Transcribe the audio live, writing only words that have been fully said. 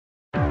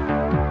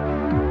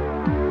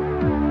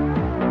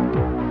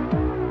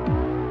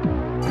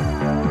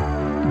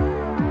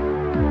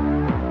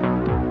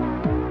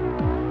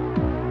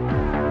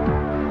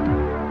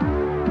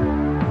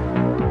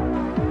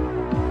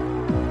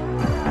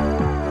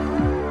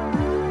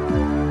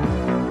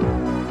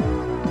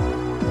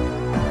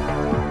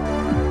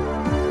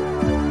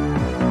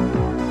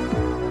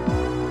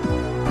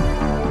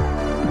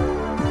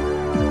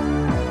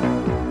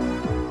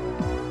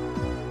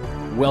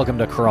Welcome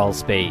to Crawl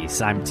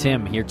Space. I'm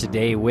Tim here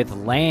today with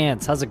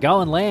Lance. How's it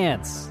going,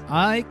 Lance?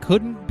 I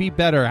couldn't be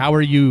better. How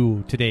are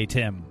you today,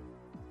 Tim?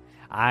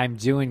 I'm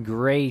doing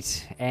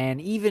great, and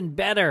even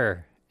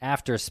better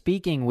after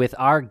speaking with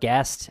our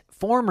guest,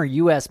 former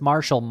U.S.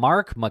 Marshal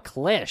Mark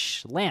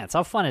McClish. Lance,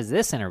 how fun is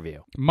this interview?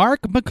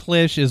 Mark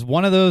McClish is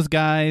one of those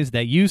guys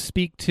that you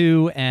speak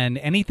to, and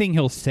anything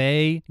he'll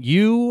say,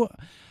 you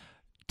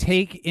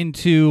take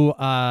into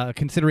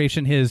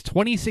consideration his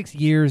 26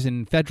 years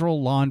in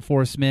federal law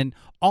enforcement,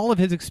 all of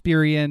his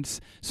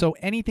experience. So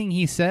anything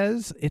he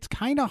says, it's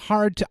kind of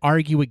hard to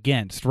argue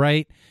against,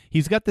 right?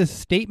 He's got this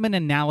statement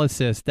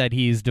analysis that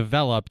he's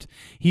developed.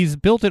 He's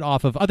built it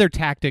off of other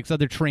tactics,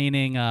 other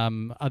training,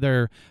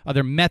 other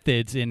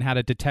methods in how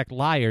to detect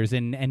liars,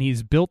 and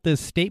he's built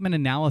this statement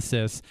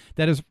analysis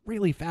that is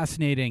really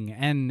fascinating.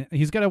 And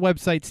he's got a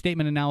website,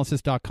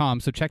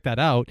 statementanalysis.com, so check that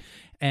out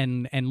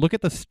and look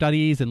at the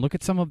studies and look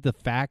at some of the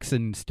facts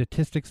and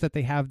statistics that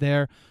they have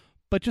there.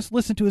 But just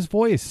listen to his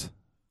voice.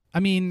 I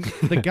mean,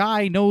 the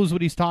guy knows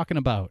what he's talking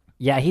about.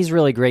 Yeah, he's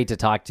really great to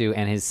talk to,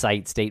 and his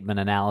site,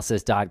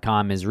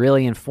 statementanalysis.com, is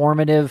really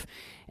informative.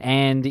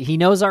 And he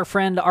knows our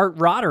friend Art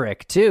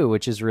Roderick, too,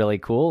 which is really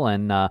cool.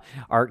 And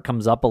Art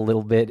comes up a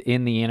little bit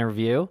in the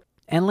interview.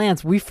 And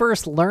Lance, we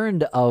first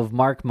learned of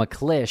Mark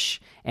McClish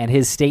and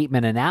his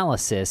statement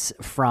analysis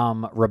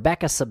from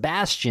Rebecca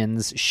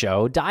Sebastian's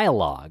show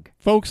Dialogue.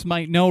 Folks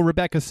might know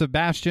Rebecca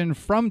Sebastian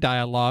from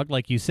Dialogue,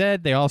 like you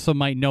said. They also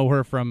might know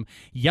her from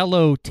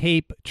Yellow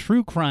Tape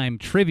True Crime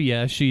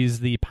Trivia. She's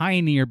the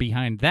pioneer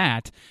behind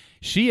that.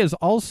 She is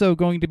also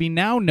going to be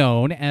now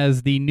known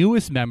as the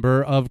newest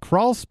member of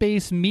Crawl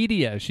Space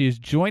Media. She's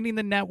joining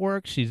the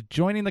network. She's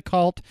joining the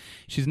cult.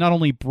 She's not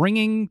only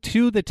bringing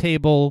to the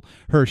table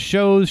her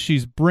shows,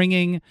 she's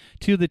bringing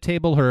to the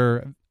table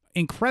her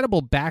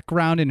incredible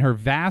background and her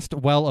vast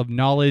well of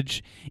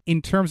knowledge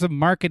in terms of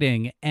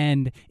marketing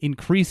and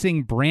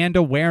increasing brand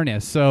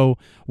awareness. So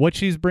what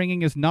she's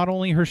bringing is not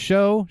only her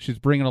show, she's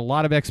bringing a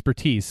lot of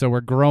expertise. So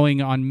we're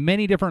growing on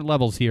many different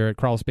levels here at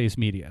Crawl Space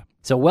Media.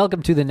 So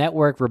welcome to the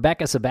network,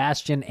 Rebecca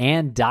Sebastian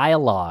and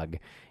Dialogue.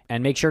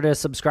 And make sure to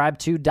subscribe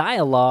to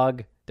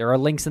Dialogue. There are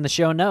links in the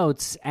show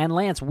notes. And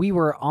Lance, we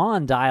were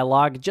on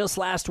Dialogue just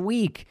last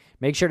week.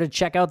 Make sure to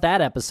check out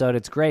that episode.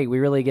 It's great. We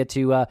really get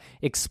to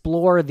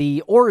explore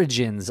the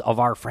origins of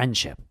our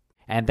friendship.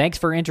 And thanks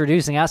for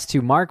introducing us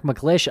to Mark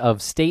McClish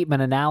of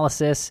Statement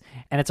Analysis.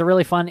 And it's a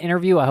really fun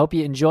interview. I hope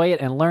you enjoy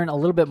it and learn a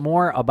little bit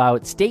more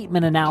about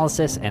statement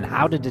analysis and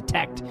how to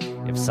detect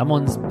if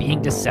someone's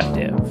being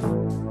deceptive.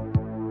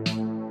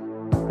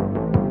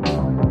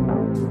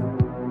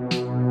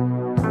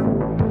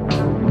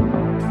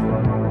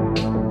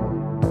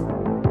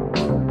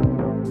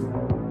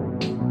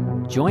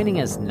 Joining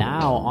us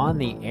now on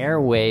the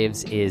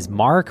airwaves is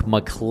Mark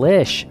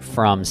McClish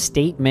from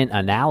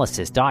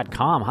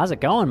statementanalysis.com. How's it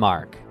going,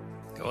 Mark?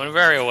 Going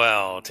very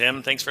well,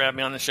 Tim. Thanks for having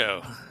me on the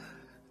show.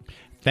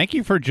 Thank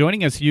you for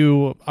joining us.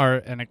 You are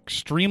an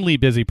extremely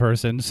busy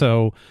person,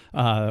 so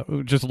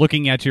just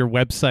looking at your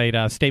website,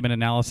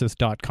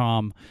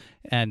 statementanalysis.com,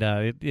 and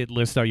it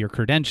lists out your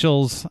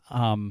credentials.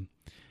 I'm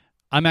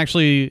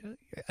actually...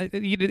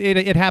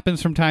 It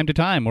happens from time to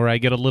time where I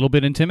get a little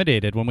bit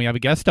intimidated when we have a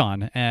guest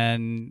on,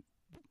 and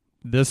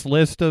this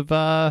list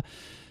of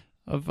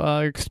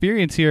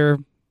experience here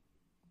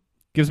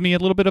gives me a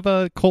little bit of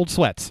a cold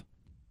sweats.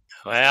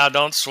 Well,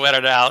 don't sweat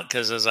it out,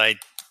 because as I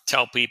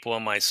tell people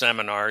in my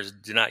seminars,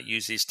 do not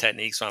use these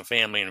techniques on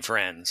family and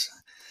friends,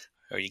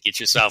 or you get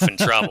yourself in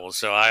trouble.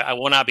 So I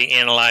will not be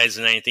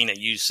analyzing anything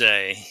that you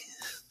say.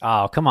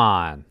 Oh, come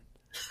on.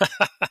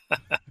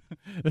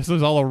 This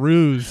was all a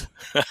ruse.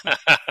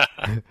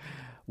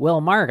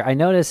 Well, Mark, I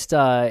noticed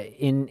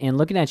in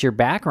looking at your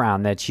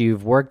background that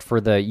you've worked for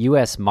the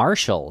U.S.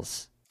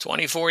 Marshals.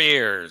 24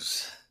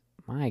 years.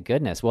 My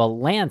goodness. Well,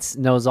 Lance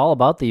knows all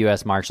about the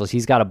U.S. Marshals.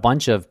 He's got a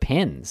bunch of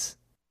pins.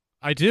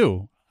 I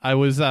do. I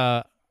was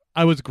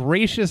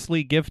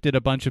graciously gifted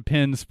a bunch of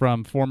pins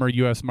from former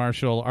U.S.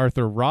 Marshal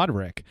Arthur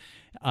Roderick.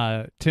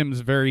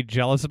 Tim's very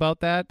jealous about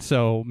that,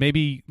 so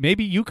maybe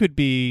you could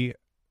be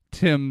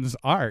Tim's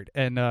Art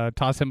and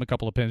toss him a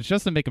couple of pins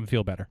just to make him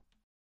feel better.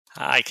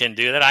 I can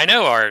do that. I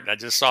know Art. I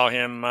just saw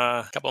him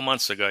a couple of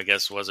months ago, I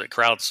guess, was it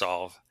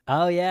CrowdSolve?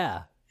 Oh,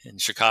 yeah. In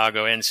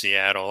Chicago and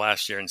Seattle,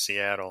 last year in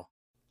Seattle.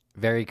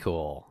 Very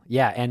cool.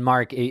 Yeah, and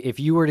Mark, if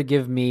you were to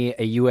give me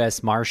a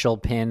U.S. Marshal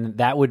pin,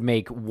 that would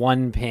make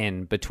one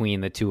pin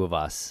between the two of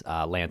us,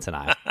 Lance and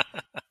I.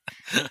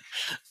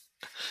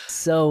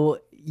 So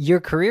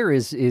your career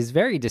is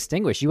very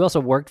distinguished. You also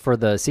worked for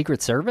the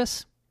Secret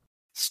Service?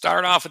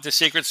 Start off with the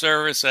Secret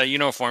Service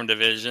uniform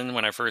division.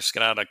 When I first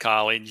got out of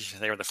college,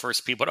 they were the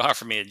first people to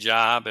offer me a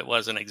job. It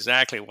wasn't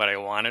exactly what I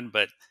wanted,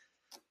 but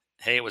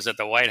hey, it was at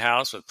the White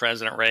House with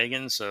President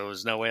Reagan, so there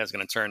was no way I was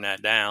going to turn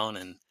that down.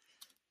 And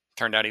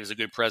turned out he was a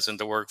good president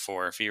to work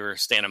for. If you were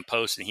standing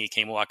post and he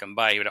came walking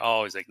by, he would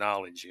always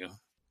acknowledge you.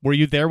 Were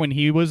you there when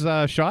he was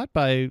shot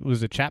by,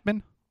 was it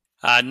Chapman?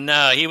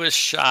 No, he was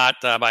shot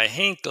by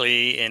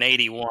Hinckley in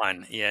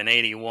 81. Yeah, in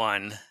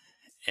 81.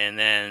 And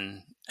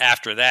then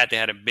after that, they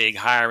had a big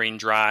hiring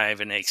drive,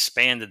 and they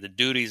expanded the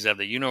duties of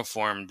the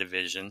uniform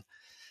division.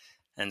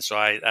 And so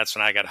that's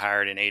when I got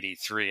hired in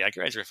 83. I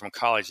graduated from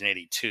college in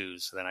 82,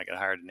 so then I got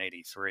hired in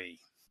 83.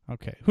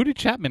 Okay. Who did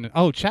Chapman?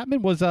 Oh,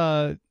 Chapman was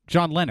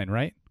John Lennon,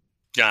 right?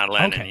 John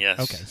Lennon, okay. yes.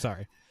 Okay,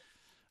 sorry.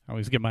 I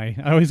always get my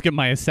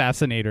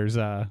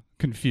assassinators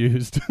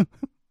confused.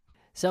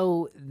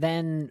 So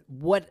then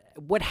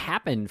what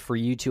happened for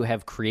you to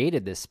have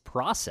created this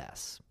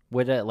process?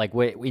 What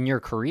in your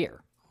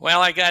career?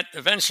 Well, I got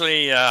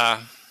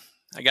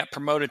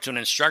promoted to an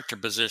instructor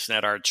position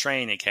at our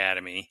training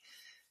academy,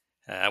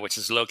 which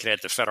is located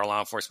at the Federal Law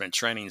Enforcement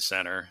Training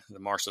Center, the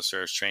Marshal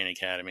Service Training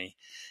Academy.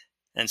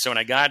 And so when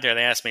I got there,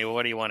 they asked me, well,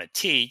 what do you want to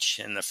teach?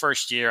 And the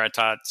first year I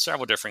taught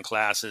several different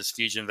classes,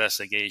 fugitive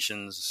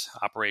investigations,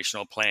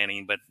 operational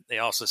planning, but they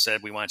also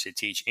said, we want you to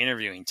teach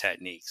interviewing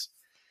techniques.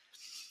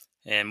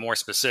 And more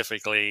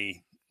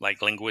specifically,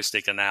 like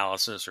linguistic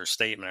analysis or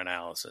statement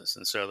analysis.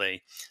 And so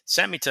they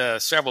sent me to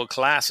several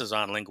classes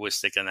on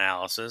linguistic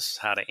analysis,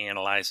 how to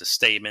analyze a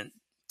statement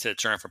to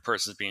determine if a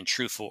person is being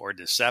truthful or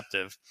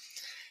deceptive.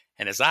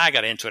 And as I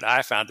got into it,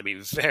 I found it to be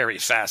very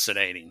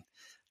fascinating,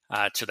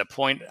 to the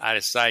point I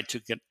decided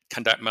to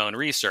conduct my own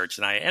research.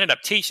 And I ended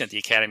up teaching at the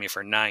academy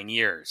for 9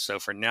 years. So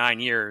for 9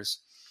 years,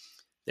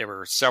 there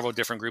were several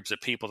different groups of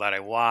people that I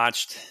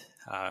watched.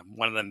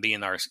 One of them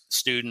being our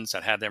students.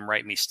 I'd have them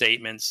write me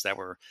statements that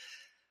were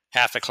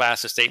half the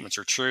class of statements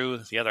are true.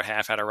 The other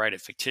half had to write a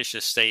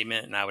fictitious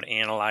statement, and I would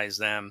analyze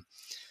them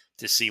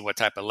to see what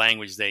type of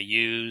language they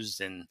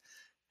used. And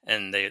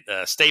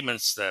the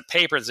statements, the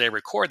papers they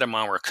record them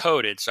on were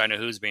coded, so I knew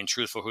who's being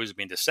truthful, who's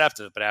being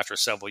deceptive. But after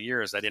several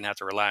years, I didn't have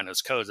to rely on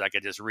those codes. I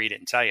could just read it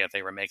and tell you if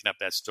they were making up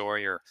that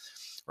story or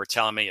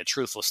telling me a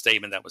truthful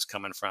statement that was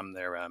coming from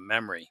their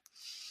memory.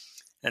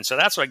 And so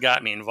that's what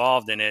got me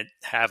involved in it,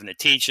 having to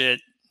teach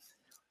it,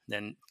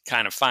 then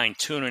kind of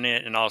fine-tuning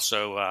it, and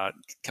also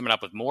coming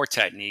up with more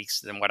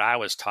techniques than what I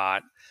was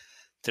taught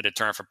to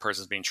determine if a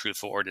person's being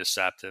truthful or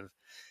deceptive.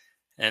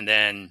 And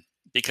then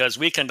because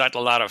we conduct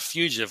a lot of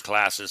fugitive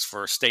classes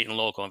for state and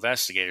local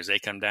investigators, they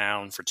come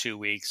down for 2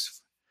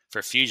 weeks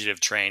for fugitive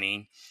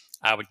training.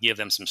 I would give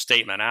them some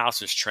statement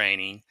analysis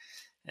training,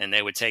 and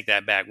they would take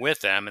that back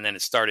with them. And then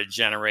it started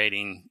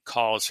generating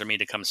calls for me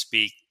to come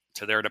speak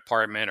to their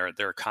department or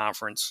their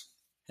conference.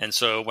 And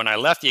so when I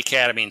left the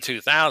academy in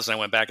 2000, I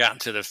went back out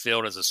into the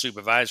field as a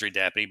supervisory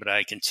deputy, but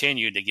I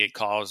continued to get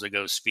calls to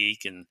go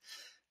speak, and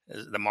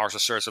the Marshal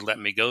Service would let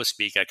me go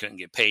speak. I couldn't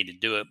get paid to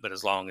do it, but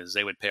as long as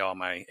they would pay all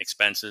my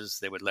expenses,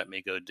 they would let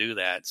me go do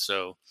that.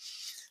 So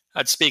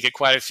I'd speak at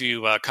quite a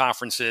few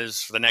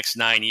conferences for the next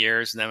 9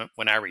 years. And then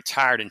when I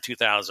retired in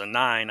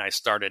 2009, I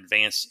started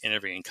Advanced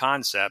Interviewing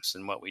Concepts,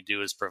 and what we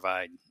do is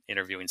provide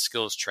interviewing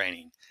skills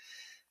training.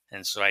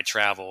 And so I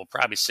travel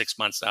probably 6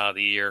 months out of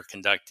the year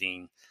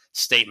conducting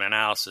statement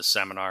analysis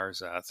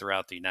seminars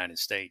throughout the United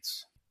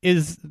States.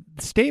 Is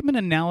statement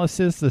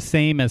analysis the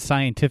same as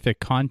scientific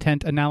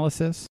content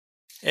analysis?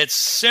 It's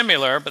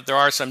similar, but there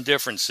are some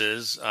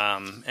differences.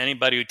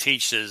 Anybody who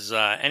teaches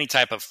any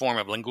type of form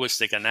of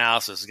linguistic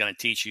analysis is going to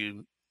teach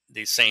you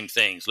the same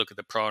things. Look at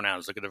the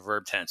pronouns, look at the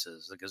verb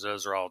tenses, because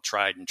those are all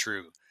tried and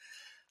true.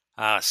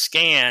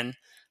 Scan,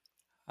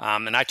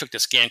 and I took the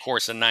scan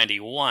course in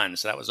 91,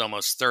 so that was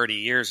almost 30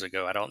 years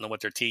ago. I don't know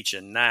what they're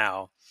teaching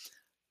now,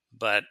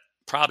 but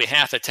probably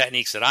half the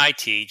techniques that I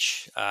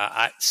teach,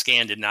 I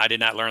did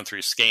not learn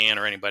through Scan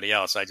or anybody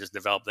else. I just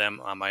developed them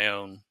on my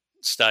own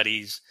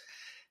studies.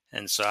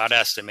 And so I'd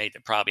estimate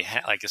that probably,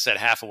 like I said,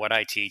 half of what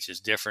I teach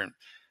is different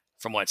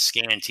from what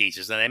Scan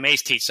teaches. And they may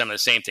teach some of the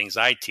same things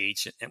I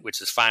teach,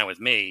 which is fine with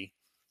me,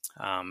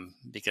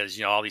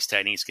 because, all these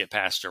techniques get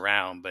passed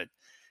around. But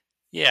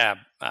yeah,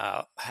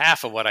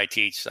 half of what I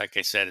teach, like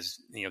I said,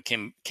 is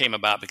came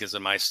about because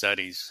of my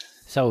studies.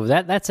 So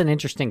that's an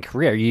interesting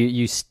career.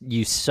 You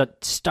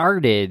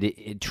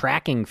started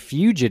tracking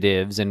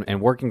fugitives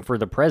and working for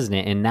the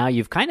president, and now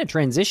you've kind of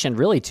transitioned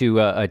really to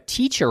a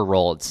teacher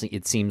role.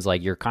 It seems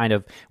like you're kind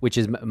of, which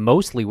is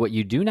mostly what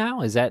you do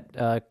now. Is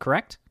that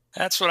correct?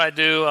 That's what I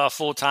do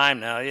full time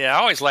now. Yeah, I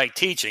always liked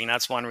teaching.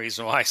 That's one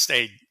reason why I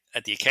stayed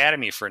at the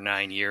academy for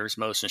 9 years.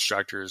 Most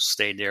instructors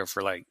stayed there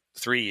for like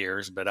 3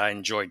 years, but I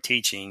enjoyed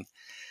teaching.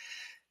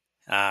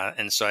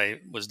 And so I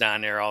was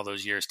down there all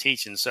those years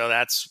teaching. So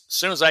that's, as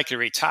soon as I could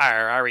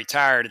retire, I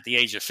retired at the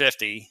age of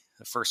 50,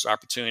 the first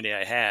opportunity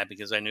I had,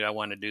 because I knew I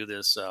wanted to do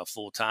this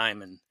full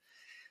time and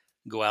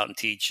go out and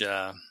teach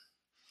the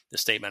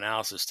statement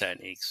analysis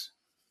techniques.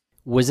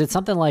 Was it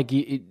something like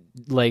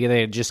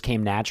it just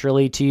came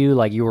naturally to you?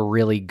 Like you were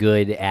really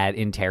good at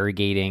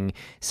interrogating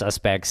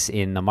suspects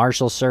in the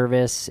Marshal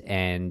Service,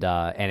 and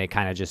it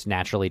kind of just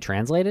naturally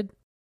translated?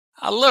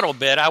 A little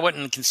bit. I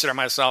wouldn't consider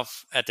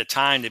myself at the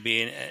time to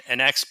be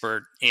an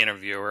expert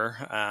interviewer.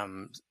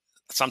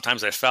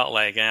 Sometimes I felt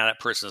like, that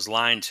person's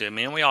lying to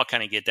me, and we all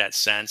kind of get that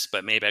sense,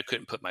 but maybe I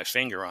couldn't put my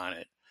finger on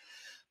it.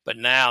 But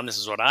now, and this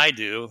is what I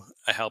do,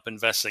 I help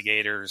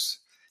investigators.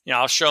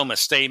 I'll show them a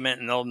statement,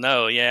 and they'll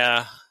know,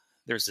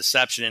 there's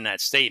deception in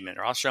that statement.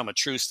 Or I'll show them a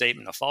true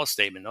statement, a false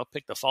statement. They'll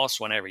pick the false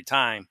one every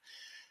time.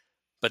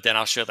 but then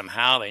I'll show them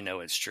how they know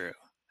it's true,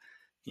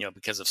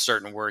 because of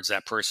certain words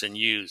that person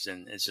used.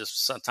 And it's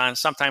just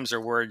sometimes they're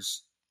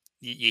words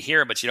you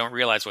hear, but you don't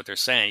realize what they're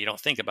saying. You don't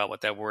think about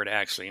what that word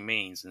actually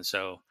means. And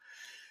so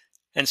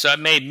it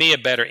made me a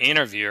better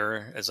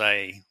interviewer as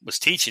I was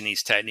teaching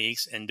these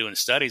techniques and doing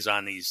studies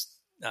on these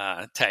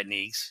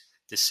techniques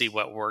to see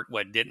what worked,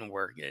 what didn't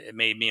work. It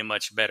made me a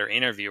much better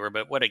interviewer.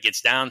 But what it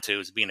gets down to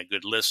is being a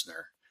good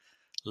listener.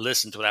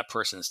 Listen to what that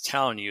person is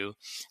telling you.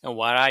 And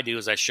what I do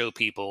is I show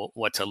people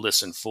what to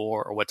listen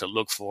for or what to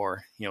look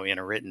for, in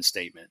a written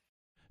statement.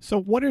 So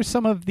what are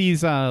some of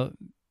these, flagged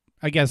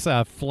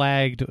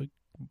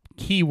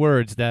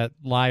keywords that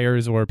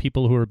liars or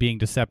people who are being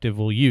deceptive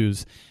will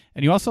use?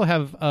 And you also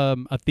have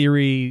a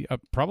theory,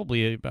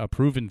 probably a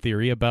proven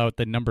theory about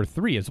the number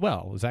 3 as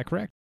well. Is that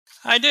correct?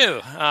 I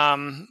do.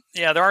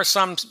 There are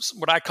some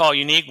what I call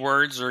unique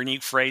words or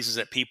unique phrases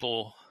that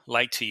people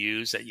like to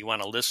use that you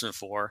want to listen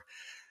for.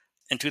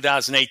 In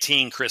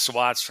 2018, Chris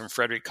Watts from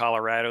Frederick,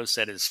 Colorado,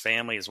 said his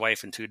family, his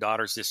wife and 2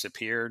 daughters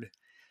disappeared.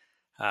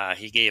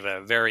 He gave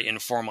a very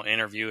informal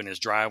interview in his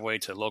driveway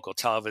to a local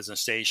television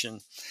station.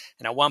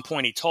 And at one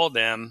point he told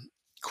them,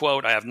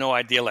 quote, "I have no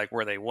idea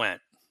where they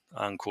went,"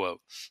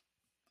 unquote.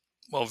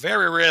 Well,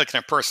 very rarely can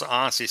a person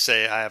honestly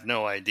say, "I have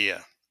no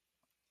idea."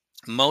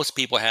 Most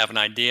people have an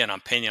idea and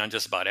opinion on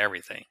just about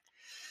everything.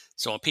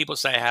 So when people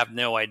say, "I have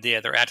no idea,"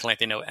 they're acting like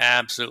they know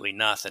absolutely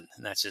nothing.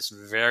 And that's just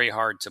very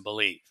hard to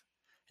believe.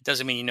 It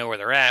doesn't mean you know where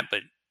they're at,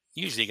 but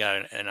usually you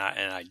got an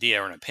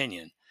idea or an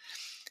opinion.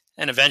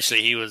 And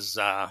eventually he was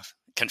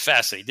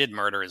confessed that he did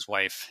murder his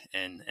wife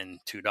and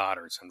 2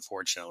 daughters,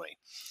 unfortunately.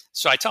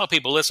 So I tell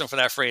people, listen for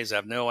that phrase, "I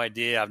have no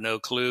idea, I have no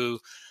clue,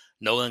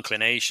 no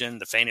inclination,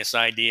 the faintest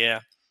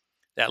idea."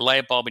 That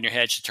light bulb in your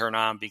head should turn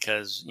on,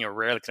 because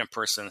rarely can a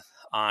person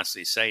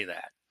honestly say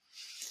that.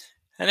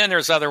 And then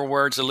there's other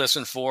words to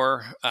listen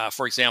for.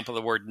 For example,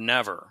 the word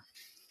never.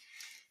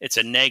 It's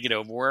a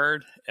negative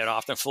word. It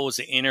often fools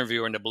the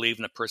interviewer into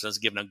believing the person has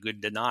given a good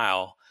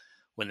denial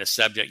when the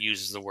subject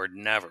uses the word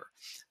never.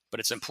 But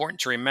it's important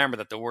to remember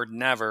that the word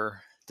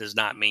never does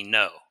not mean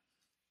no.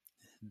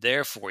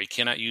 Therefore, you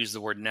cannot use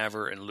the word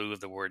never in lieu of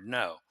the word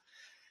no.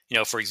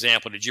 For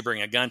example, did you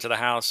bring a gun to the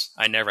house?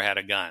 I never had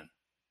a gun.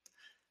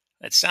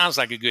 It sounds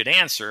like a good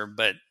answer,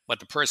 but what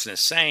the person is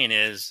saying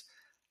is,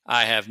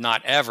 I have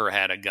not ever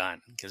had a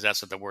gun, because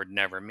that's what the word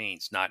never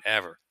means, not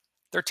ever.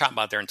 They're talking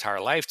about their entire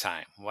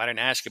lifetime. Well, I didn't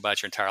ask you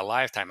about your entire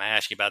lifetime. I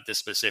asked you about this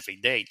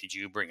specific date. Did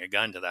you bring a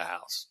gun to the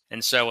house?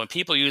 And so when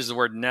people use the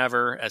word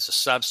never as a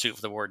substitute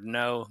for the word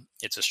no,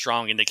 it's a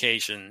strong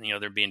indication,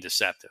 they're being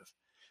deceptive,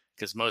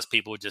 because most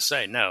people would just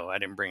say, "No, I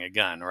didn't bring a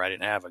gun," or "I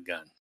didn't have a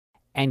gun."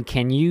 And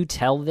can you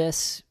tell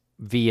this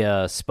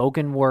via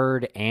spoken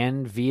word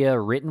and via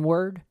written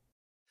word?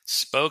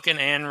 Spoken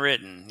and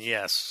written,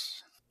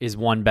 yes. Is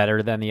one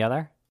better than the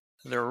other?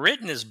 The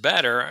written is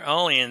better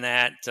only in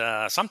that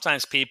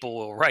sometimes people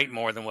will write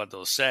more than what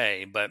they'll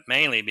say, but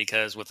mainly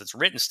because with its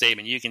written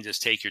statement, you can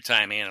just take your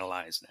time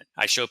analyzing it.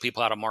 I show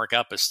people how to mark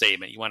up a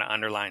statement. You want to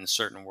underline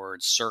certain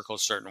words, circle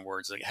certain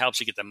words. It helps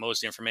you get the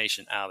most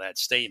information out of that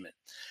statement.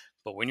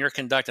 But when you're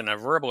conducting a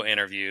verbal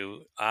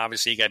interview,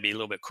 obviously you got to be a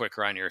little bit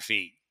quicker on your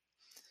feet.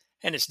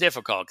 And it's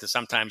difficult because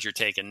sometimes you're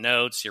taking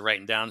notes, you're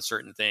writing down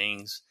certain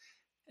things,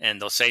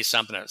 and they'll say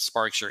something that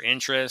sparks your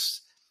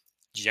interest.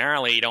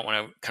 Generally, you don't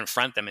want to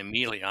confront them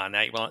immediately on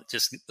that. You want to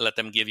just let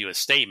them give you a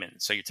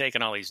statement. So you're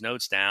taking all these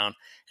notes down,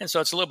 and so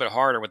it's a little bit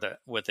harder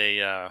with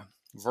a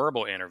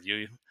verbal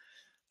interview.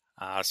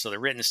 So the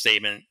written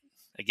statement,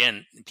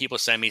 again, people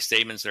send me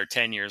statements that are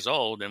 10 years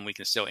old, and we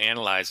can still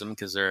analyze them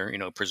because they're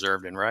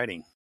preserved in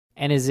writing.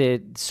 And is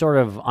it sort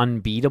of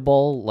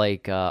unbeatable,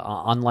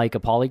 unlike a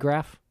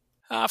polygraph?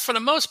 For the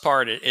most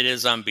part, it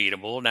is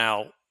unbeatable.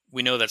 Now,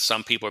 we know that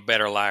some people are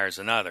better liars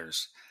than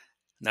others.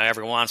 Now,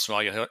 every once in a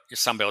while,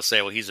 somebody will say,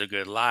 "Well, he's a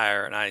good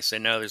liar." And I say,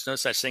 no, there's no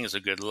such thing as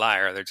a good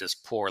liar. They're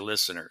just poor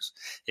listeners.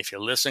 If you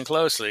listen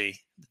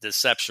closely, the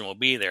deception will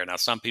be there. Now,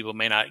 some people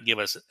may not give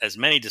us as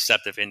many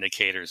deceptive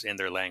indicators in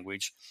their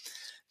language,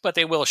 but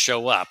they will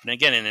show up. And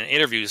again, in an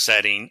interview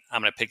setting,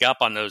 I'm going to pick up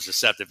on those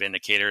deceptive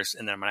indicators,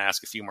 and then I'm going to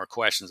ask a few more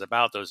questions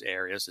about those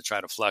areas to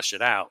try to flush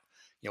it out.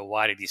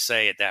 Why did he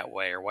say it that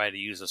way, or why did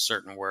he use a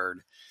certain word?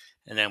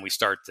 And then we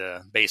start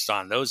to, based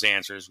on those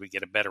answers, we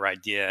get a better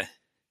idea.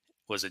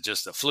 Was it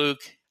just a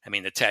fluke? I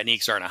mean, the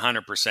techniques aren't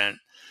 100%,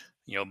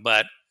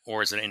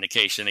 or is it an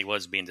indication he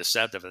was being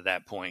deceptive at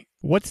that point?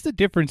 What's the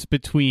difference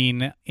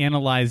between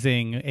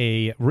analyzing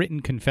a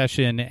written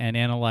confession and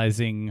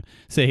analyzing,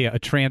 say, a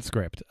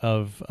transcript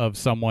of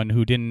someone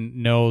who didn't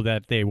know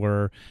that they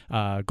were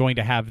going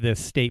to have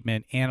this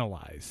statement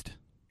analyzed?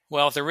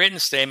 Well, with the written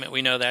statement,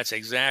 we know that's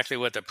exactly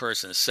what the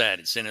person said.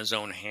 It's in his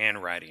own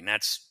handwriting.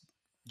 That's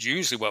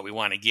usually what we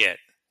want to get.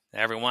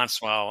 Every once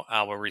in a while,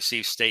 I will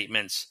receive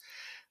statements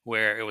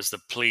where it was the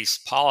police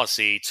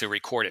policy to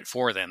record it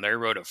for them. They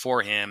wrote it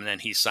for him, and then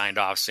he signed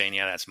off saying,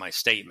 "Yeah, that's my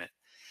statement."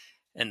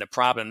 And the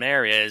problem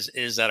there is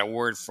that a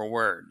word for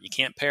word. You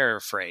can't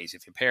paraphrase.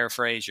 If you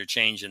paraphrase, you're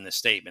changing the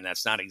statement.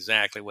 That's not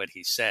exactly what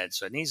he said.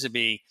 So it needs to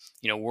be,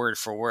 word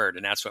for word.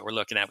 And that's what we're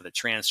looking at with the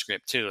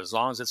transcript too. As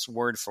long as it's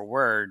word for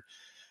word,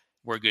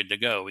 we're good to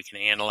go. We can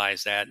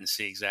analyze that and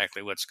see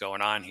exactly what's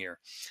going on here.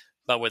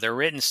 But with a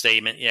written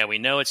statement, yeah, we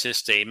know it's his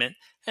statement.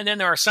 And then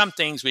there are some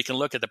things we can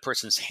look at the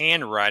person's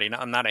handwriting.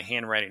 I'm not a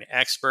handwriting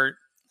expert.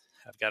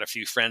 I've got a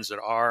few friends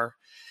that are.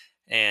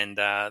 And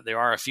there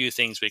are a few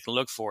things we can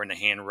look for in the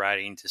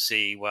handwriting to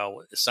see,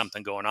 well, is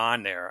something going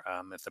on there?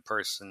 If the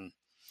person,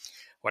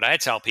 what I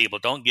tell people,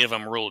 don't give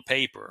them ruled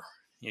paper.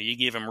 You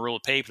give them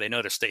ruled paper, they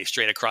know to stay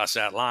straight across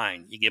that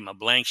line. You give them a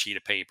blank sheet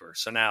of paper.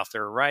 So now if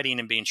they're writing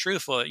and being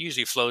truthful, it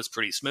usually flows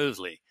pretty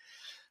smoothly.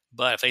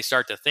 But if they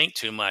start to think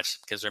too much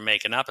because they're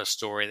making up a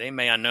story, they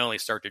may unknowingly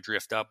start to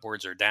drift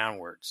upwards or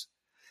downwards.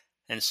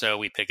 And so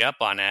we pick up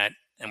on that.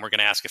 And we're going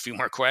to ask a few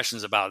more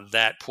questions about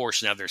that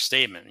portion of their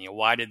statement.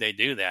 Why did they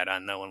do that,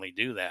 unknowingly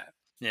do that?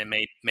 It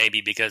may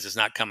be because it's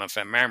not coming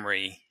from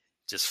memory,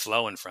 just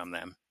flowing from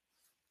them.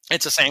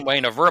 It's the same way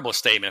in a verbal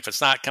statement. If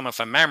it's not coming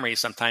from memory,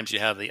 sometimes you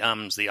have the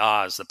ums, the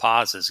ahs, the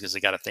pauses, because they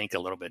got to think a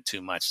little bit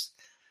too much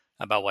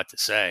about what to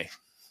say.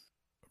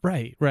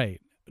 Right.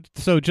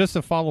 So just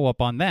to follow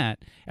up on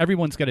that,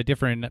 everyone's got a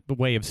different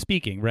way of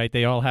speaking, right?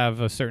 They all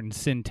have a certain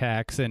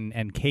syntax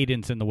and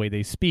cadence in the way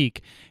they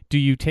speak. Do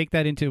you take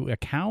that into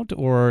account,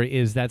 or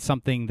is that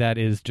something that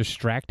is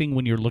distracting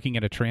when you're looking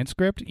at a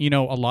transcript? A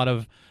lot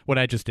of what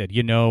I just did,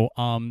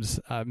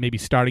 maybe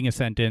starting a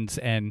sentence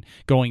and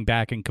going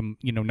back and,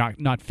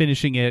 not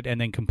finishing it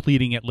and then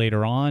completing it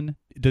later on.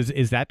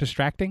 Is that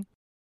distracting?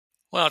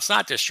 Well, it's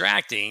not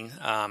distracting.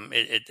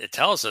 It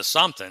tells us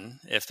something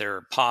if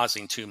they're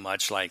pausing too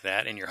much like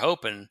that. And you're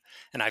hoping,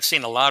 and I've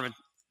seen a lot of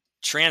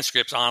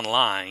transcripts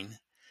online,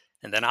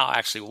 and then I'll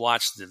actually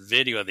watch the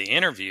video of the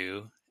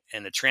interview,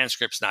 and the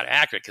transcript's not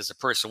accurate because the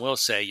person will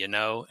say, and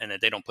then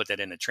they don't put that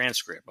in the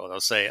transcript. Or they'll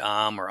say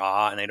or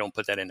ah, and they don't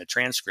put that in the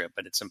transcript.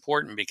 But it's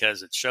important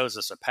because it shows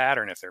us a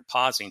pattern if they're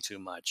pausing too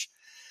much.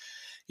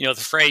 The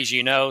phrase,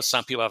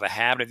 some people have a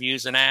habit of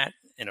using that.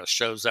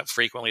 Shows up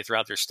frequently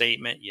throughout their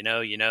statement,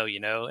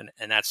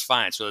 and that's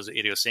fine. So those are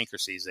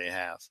idiosyncrasies they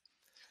have.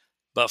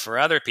 But for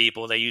other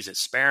people, they use it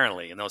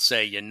sparingly, and they'll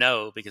say,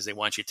 because they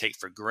want you to take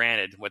for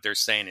granted what they're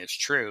saying is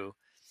true.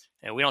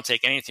 And we don't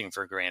take anything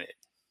for granted.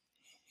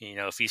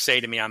 If you say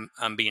to me,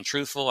 I'm being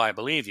truthful, I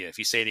believe you. If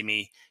you say to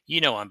me,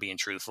 I'm being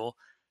truthful,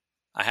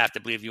 I have to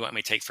believe you want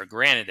me to take for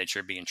granted that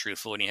you're being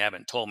truthful, and you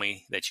haven't told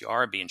me that you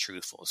are being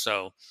truthful.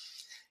 So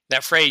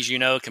that phrase,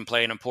 can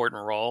play an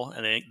important role.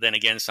 And then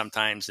again,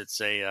 sometimes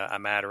it's a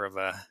matter of,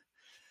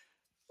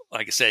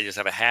 like I said, just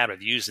have a habit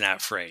of using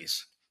that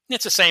phrase. And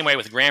it's the same way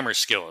with grammar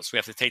skills. We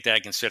have to take that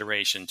into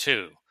consideration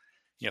too.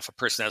 If a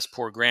person has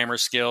poor grammar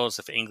skills,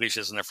 if English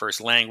isn't their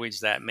first language,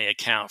 that may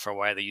account for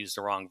why they use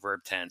the wrong verb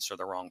tense or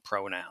the wrong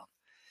pronoun.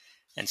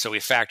 And so we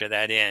factor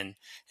that in.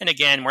 And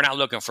again, we're not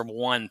looking for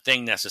one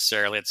thing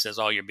necessarily that says,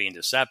 oh, you're being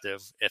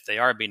deceptive. If they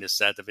are being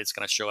deceptive, it's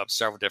going to show up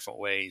several different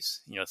ways,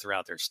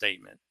 throughout their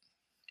statement.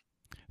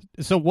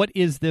 So what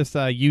is this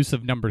use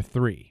of number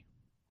 3?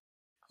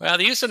 Well,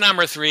 the use of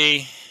number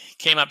 3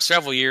 came up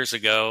several years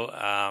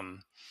ago.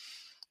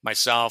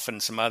 Myself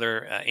and some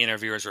other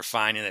interviewers were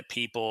finding that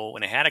people,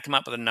 when they had to come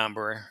up with a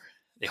number,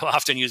 they will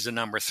often use the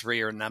number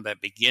 3 or a number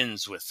that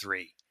begins with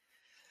 3.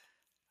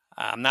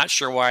 I'm not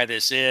sure why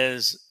this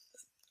is.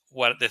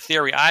 What the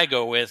theory I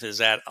go with is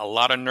that a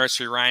lot of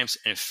nursery rhymes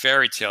and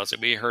fairy tales that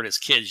we heard as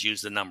kids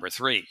use the number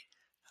 3.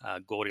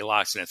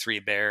 Goldilocks and the 3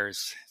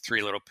 Bears,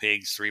 3 Little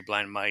Pigs, 3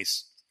 Blind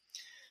Mice.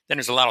 Then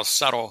there's a lot of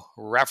subtle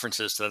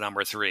references to the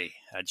number 3.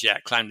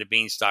 Jack climbed the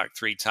beanstalk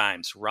 3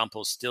 times.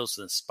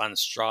 Rumpelstiltskin spun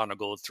straw in the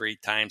gold 3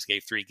 times,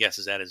 gave 3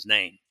 guesses at his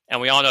name.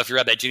 And we all know if you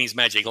rub that genie's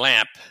magic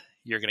lamp,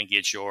 you're going to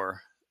get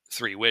your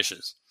 3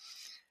 wishes.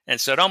 And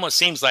so it almost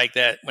seems like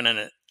that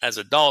as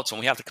adults,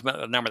 when we have to come up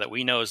with a number that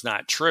we know is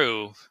not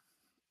true,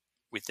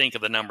 we think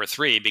of the number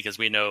 3 because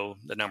we know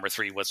the number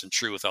 3 wasn't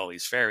true with all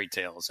these fairy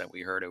tales that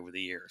we heard over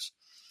the years.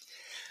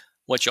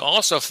 What you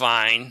also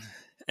find,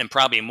 and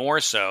probably more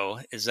so,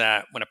 is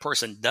that when a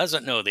person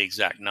doesn't know the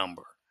exact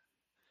number,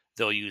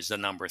 they'll use the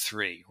number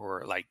 3,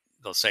 or like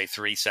they'll say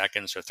 3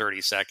 seconds or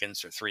 30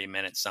 seconds or 3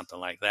 minutes, something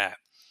like that.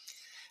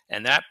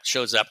 And that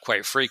shows up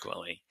quite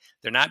frequently.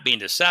 They're not being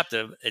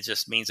deceptive. It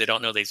just means they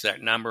don't know the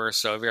exact number.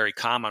 So a very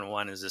common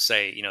one is to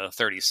say,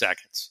 30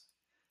 seconds.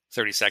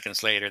 30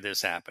 seconds later,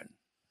 this happened.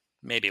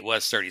 Maybe it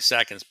was 30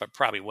 seconds, but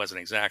probably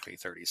wasn't exactly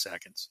 30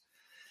 seconds.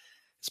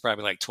 It's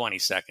probably like 20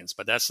 seconds,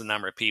 but that's the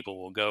number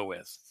people will go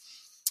with.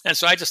 And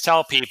so I just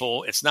tell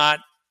people it's not,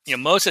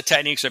 most of the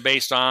techniques are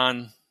based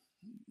on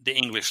the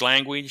English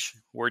language,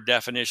 word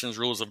definitions,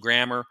 rules of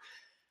grammar.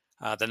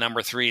 The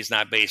number 3 is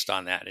not based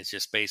on that. It's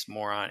just based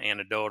more on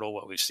anecdotal,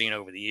 what we've seen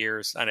over the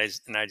years. And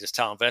I just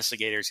tell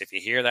investigators, if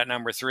you hear that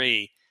number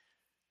 3,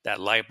 that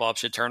light bulb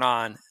should turn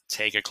on.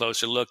 Take a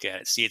closer look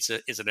at it. See, is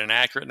it an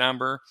accurate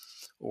number,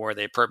 or are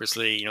they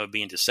purposely,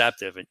 being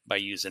deceptive by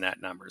using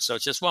that number? So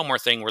it's just one more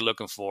thing we're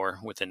looking for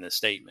within the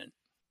statement.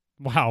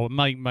 Wow,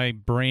 my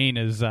brain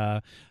is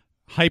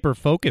hyper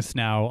focused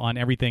now on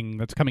everything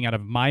that's coming out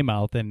of my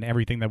mouth and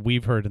everything that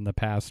we've heard in the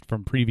past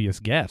from previous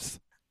guests.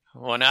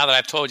 Well, now that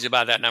I've told you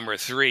about that number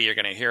 3, you're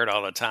going to hear it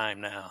all the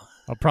time now.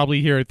 I'll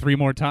probably hear it 3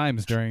 more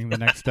times during the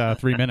next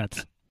 3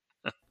 minutes.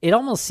 It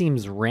almost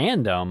seems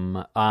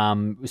random.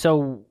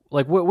 So,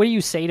 like, what do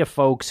you say to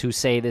folks who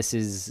say this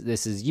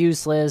is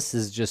useless?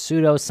 This is just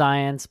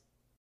pseudoscience?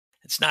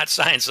 It's not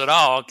science at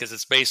all because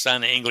it's based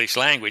on the English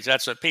language.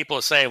 That's what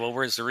people say. Well,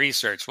 where's the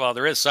research? Well,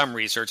 there is some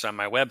research on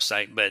my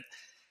website, but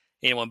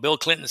when Bill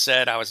Clinton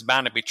said I was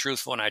bound to be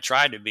truthful and I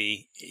tried to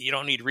be, you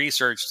don't need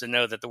research to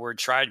know that the word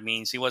tried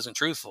means he wasn't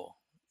truthful.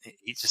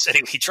 He just said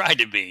he tried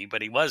to be,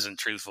 but he wasn't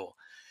truthful.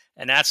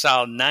 And that's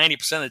how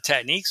 90% of the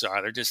techniques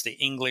are. They're just the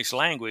English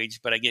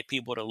language, but I get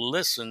people to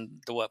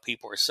listen to what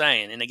people are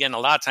saying. And again, a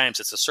lot of times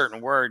it's a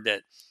certain word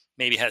that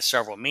maybe has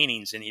several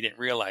meanings and you didn't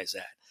realize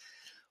that.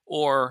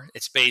 Or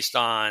it's based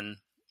on,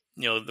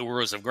 the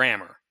rules of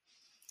grammar.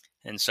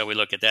 And so we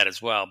look at that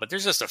as well. But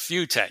there's just a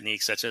few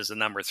techniques, such as the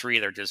number 3,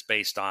 they're just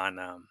based on,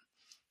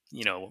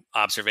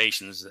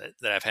 observations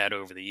that I've had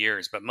over the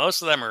years. But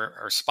most of them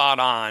are spot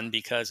on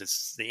because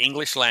it's the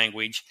English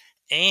language.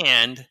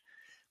 And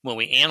when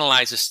we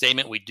analyze a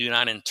statement, we do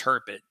not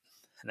interpret.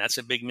 And that's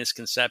a big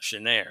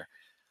misconception there.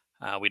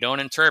 We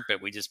don't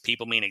interpret.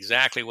 People mean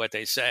exactly what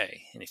they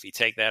say. And if you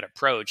take that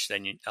approach,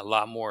 then a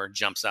lot more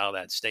jumps out of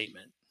that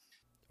statement.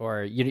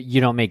 Or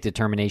you don't make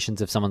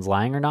determinations if someone's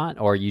lying or not,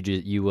 or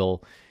you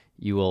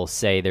will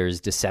say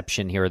there's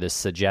deception here, or this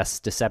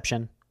suggests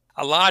deception?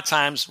 A lot of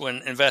times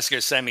when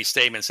investigators send me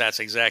statements, that's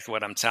exactly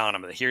what I'm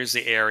telling them. Here's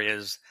the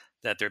areas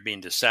that they're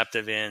being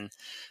deceptive in.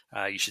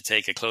 You should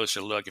take a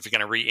closer look. If you're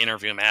going to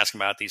re-interview them, ask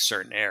them about these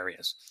certain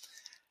areas.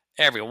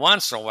 Every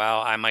once in a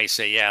while, I might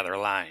say, yeah, they're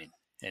lying,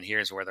 and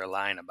here's where they're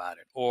lying about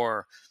it.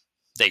 Or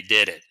they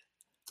did it.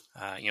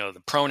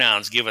 The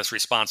pronouns give us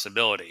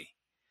responsibility.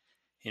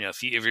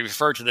 If you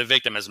refer to the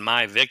victim as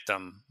my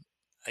victim,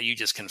 you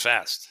just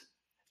confessed.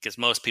 Because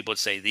most people would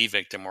say the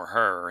victim or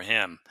her or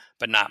him,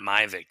 but not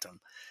my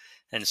victim.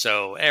 And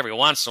so every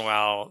once in a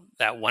while,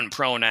 that one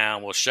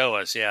pronoun will show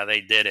us, yeah,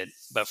 they did it.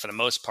 But for the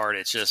most part,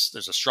 it's just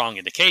there's a strong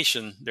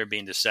indication they're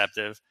being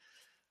deceptive.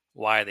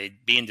 Why are they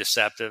being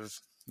deceptive?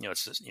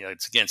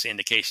 It's against the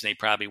indication they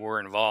probably were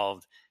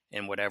involved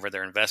in whatever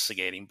they're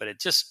investigating. But it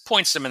just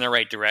points them in the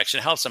right direction.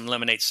 It helps them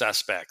eliminate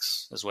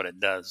suspects is what it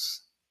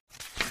does.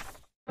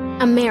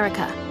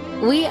 America.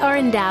 We are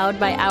endowed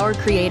by our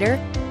Creator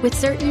with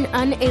certain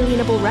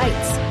unalienable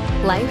rights: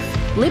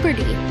 life,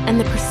 liberty, and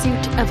the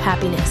pursuit of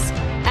happiness.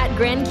 At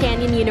Grand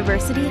Canyon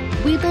University,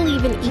 we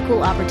believe in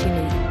equal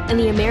opportunity, and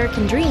the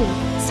American dream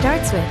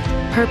starts with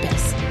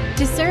purpose.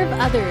 To serve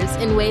others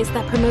in ways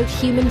that promote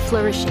human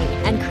flourishing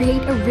and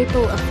create a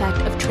ripple effect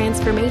of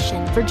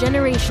transformation for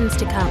generations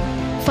to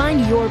come.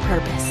 Find your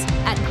purpose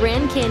at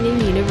Grand Canyon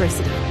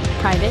University.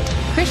 Private,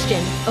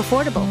 Christian,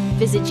 affordable.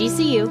 Visit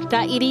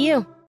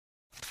gcu.edu.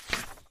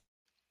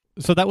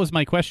 So that was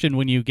my question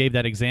when you gave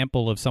that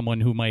example of someone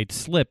who might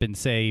slip and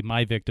say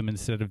my victim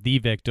instead of the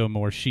victim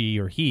or she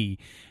or he.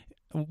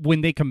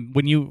 When they come,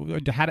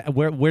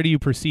 where do you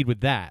proceed with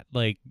that?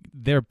 Like,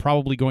 they're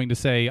probably going to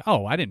say,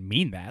 "Oh, I didn't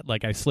mean that.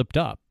 Like, I slipped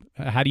up."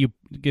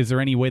 Is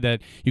there any way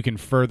that you can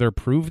further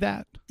prove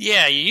that?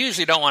 Yeah, you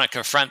usually don't want to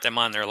confront them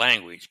on their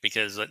language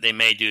because they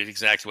may do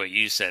exactly what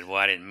you said. Well,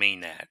 I didn't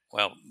mean that.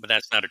 Well, but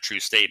that's not a true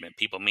statement.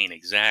 People mean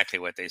exactly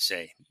what they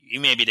say.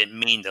 You maybe didn't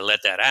mean to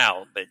let that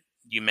out, but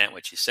you meant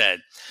what you said.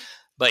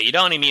 But you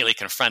don't immediately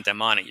confront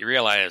them on it. You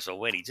realize, oh,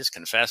 wait, he just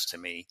confessed to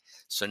me.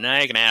 So now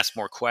you're going to ask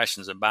more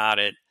questions about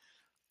it.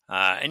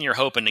 And you're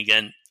hoping,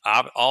 again,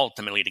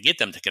 ultimately to get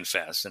them to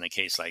confess in a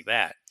case like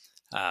that.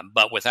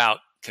 But without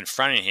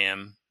confronting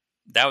him,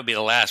 that would be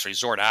the last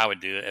resort I would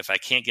do. If I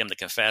can't get him to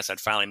confess, I'd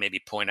finally maybe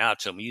point out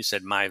to him, you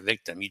said my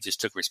victim. You just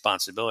took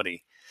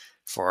responsibility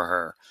for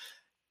her.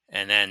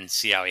 And then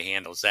see how he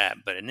handles that.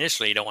 But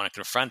initially, you don't want to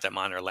confront them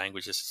on their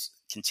language. Just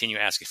continue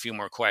to ask a few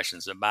more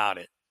questions about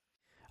it.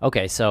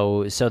 Okay,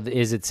 so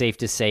is it safe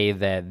to say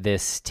that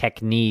this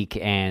technique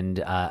and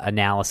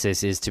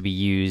analysis is to be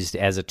used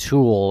as a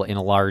tool in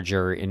a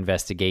larger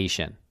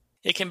investigation?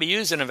 It can be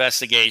used in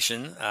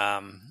investigation,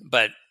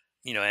 but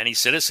any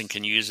citizen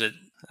can use it.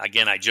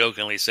 Again, I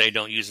jokingly say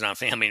don't use it on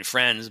family and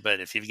friends, but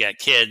if you've got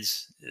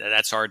kids,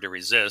 that's hard to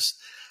resist,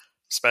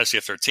 especially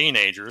if they're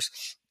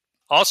teenagers.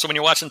 Also, when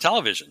you're watching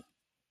television,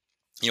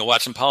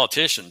 watching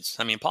politicians.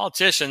 I mean,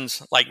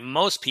 politicians, like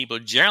most people,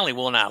 generally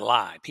will not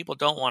lie. People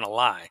don't want to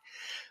lie.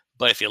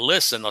 But if you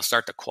listen, they'll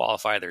start to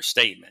qualify their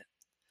statement.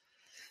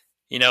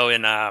 In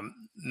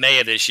May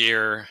of this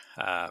year,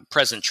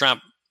 President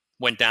Trump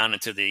went down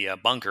into the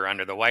bunker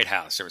under the White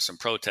House. There were some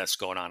protests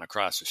going on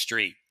across the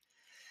street.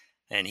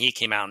 And he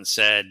came out and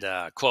said,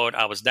 quote,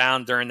 "I was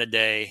down during the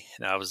day,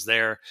 and I was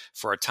there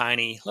for a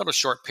tiny, little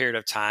short period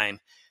of time.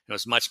 It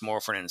was much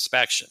more for an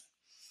inspection."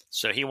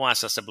 So he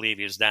wants us to believe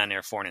he was down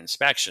there for an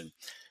inspection.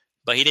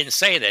 But he didn't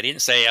say that. He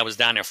didn't say I was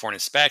down there for an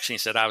inspection. He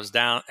said I was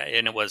down,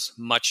 and it was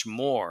much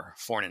more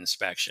for an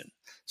inspection.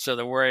 So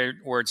the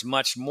words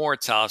much more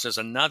tell us there's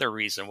another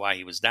reason why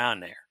he was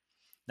down there.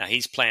 Now,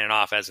 he's playing it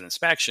off as an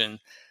inspection,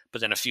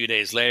 But then a few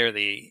days later,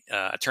 the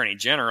Attorney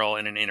General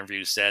in an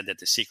interview said that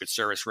the Secret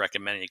Service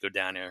recommended he go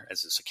down there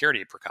as a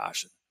security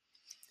precaution.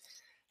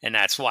 And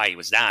that's why he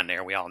was down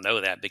there. We all know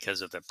that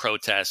because of the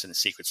protests and the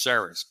Secret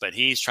Service. But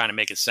he's trying to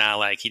make it sound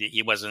like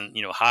he wasn't,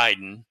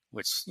 hiding,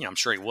 which, I'm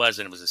sure he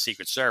wasn't. It was the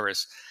Secret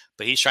Service.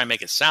 But he's trying to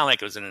make it sound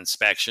like it was an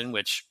inspection,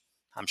 which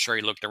I'm sure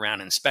he looked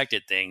around and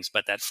inspected things.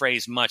 But that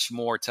phrase much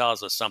more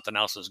tells us something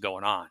else is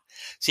going on.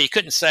 See, he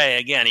couldn't say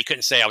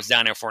I was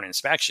down there for an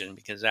inspection,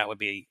 because that would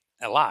be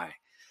a lie.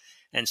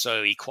 And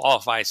so he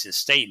qualifies his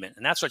statement.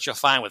 And that's what you'll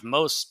find with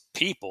most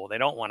people. They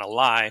don't want to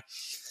lie,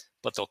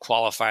 but they'll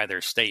qualify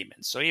their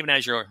statements. So even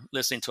as you're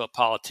listening to a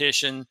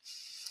politician,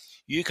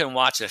 you can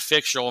watch a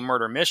fictional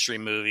murder mystery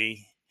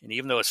movie, and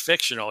even though it's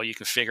fictional, you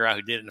can figure out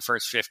who did it in the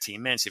first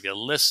 15 minutes if you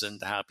listen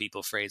to how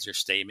people phrase their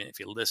statement, if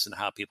you listen to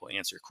how people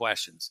answer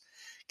questions.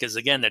 Because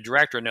again, the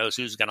director knows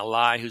who's going to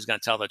lie, who's going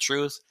to tell the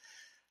truth,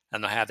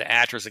 and they'll have the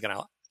actors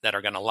that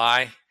are going to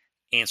lie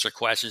answer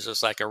questions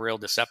just like a real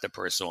deceptive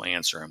person will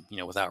answer them,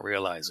 without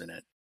realizing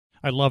it.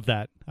 I love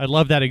that. I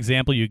love that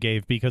example you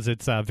gave, because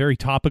it's very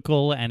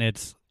topical, and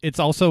it's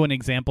also an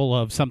example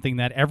of something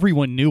that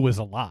everyone knew was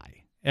a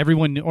lie.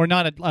 Everyone, or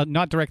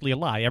not directly a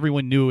lie.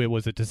 Everyone knew it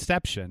was a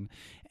deception,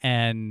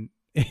 and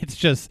it's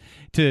just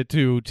to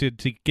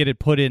get it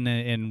put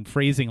in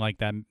phrasing like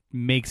that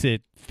makes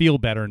it feel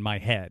better in my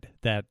head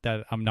that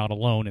I'm not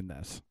alone in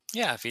this.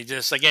 Yeah, if you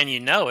just, again,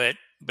 it,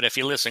 but if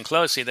you listen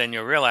closely, then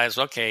you'll realize,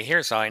 okay,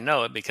 here's how I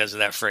know it, because of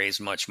that phrase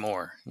much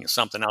more.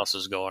 Something else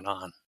is going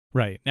on.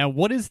 Right. Now,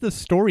 what is the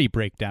story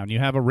breakdown? You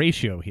have a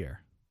ratio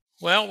here.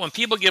 Well, when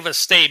people give a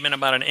statement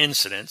about an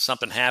incident,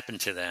 something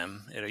happened to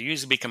them, it'll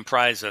usually be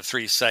comprised of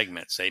 3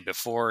 segments, a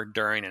before,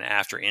 during, and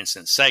after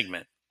incident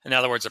segment. In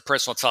other words, a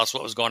person will tell us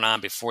what was going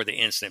on before the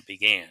incident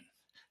began.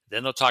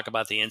 Then they'll talk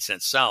about the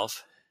incident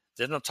itself.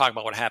 Then they'll talk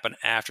about what happened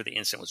after the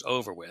incident was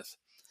over with.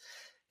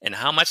 And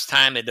how much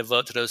time they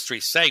devote to those 3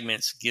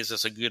 segments gives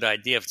us a good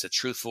idea if it's a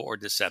truthful or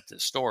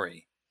deceptive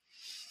story.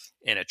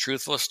 In a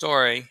truthful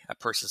story, a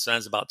person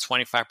spends about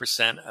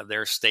 25% of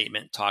their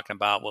statement talking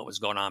about what was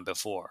going on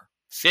before.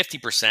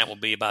 50% will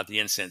be about the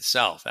incident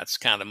itself. That's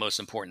kind of the most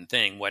important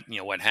thing, what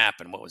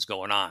happened, what was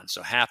going on.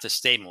 So half the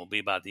statement will be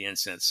about the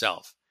incident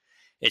itself.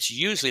 It's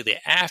usually the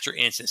after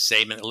incident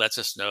statement that lets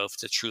us know if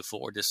it's a truthful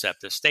or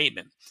deceptive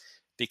statement.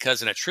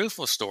 Because in a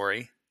truthful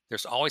story,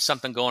 there's always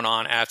something going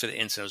on after the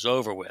incident is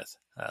over with.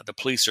 The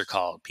police are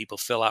called, people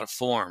fill out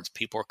forms,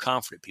 people are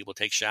comforted, people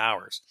take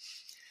showers.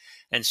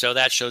 And so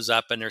that shows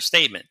up in their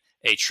statement.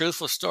 A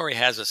truthful story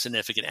has a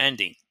significant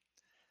ending,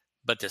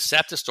 but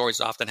deceptive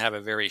stories often have a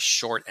very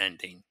short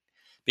ending.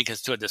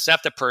 Because to a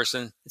deceptive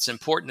person, it's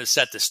important to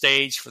set the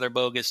stage for their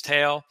bogus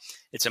tale.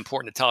 It's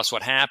important to tell us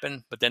what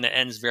happened, but then it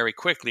ends very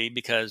quickly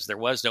because there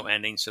was no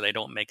ending, so they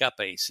don't make up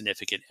a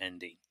significant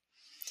ending.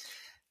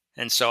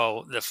 And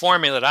so the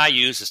formula that I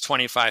use is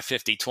 25,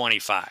 50,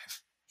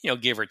 25,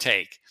 give or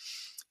take.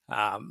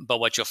 But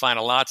what you'll find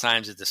a lot of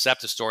times is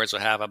deceptive stories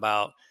will have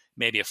about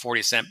maybe a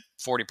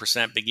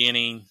 40%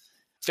 beginning,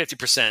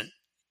 50%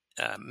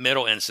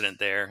 middle incident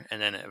there,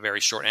 and then a very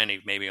short ending,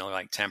 maybe only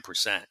like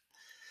 10%.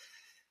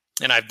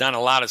 And I've done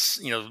a lot of,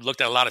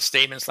 looked at a lot of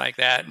statements like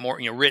that, more,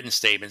 written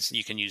statements.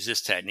 You can use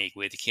this technique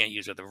with. You can't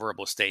use it with a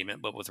verbal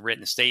statement, but with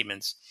written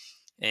statements,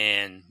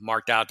 and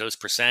marked out those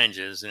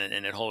percentages,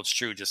 and it holds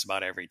true just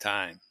about every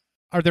time.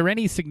 Are there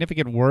any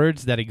significant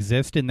words that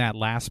exist in that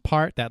last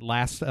part, that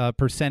last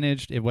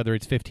percentage, whether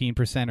it's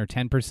 15% or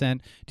 10%?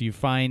 Do you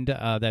find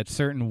that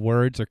certain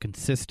words are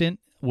consistent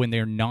when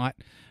they're not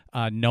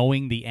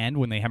knowing the end,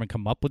 when they haven't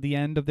come up with the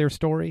end of their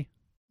story?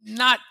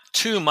 Not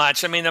too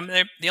much. I mean,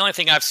 the only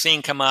thing I've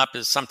seen come up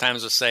is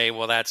sometimes they'll say,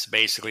 well, that's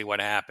basically what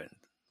happened.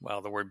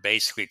 Well, the word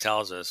basically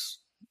tells us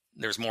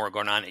there's more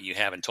going on that you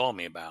haven't told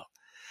me about.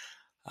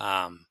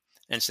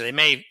 And so they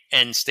may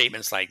end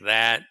statements like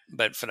that,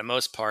 but for the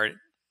most part,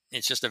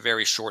 it's just a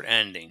very short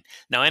ending.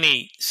 Now,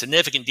 any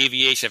significant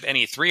deviation of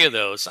any 3 of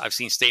those, I've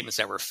seen statements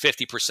that were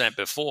 50%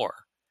 before,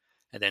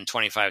 and then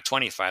 25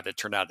 that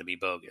turned out to be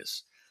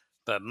bogus.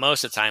 But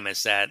most of the time,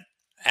 it's that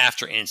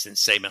after incident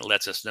statement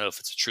lets us know if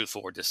it's a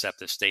truthful or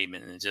deceptive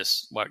statement. And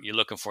just what you're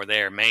looking for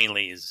there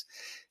mainly is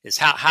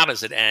how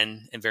does it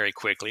end, and very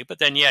quickly. But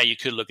then, you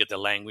could look at the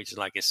language.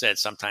 Like I said,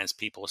 sometimes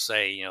people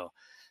say,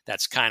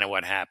 that's kind of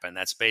what happened.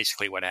 That's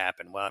basically what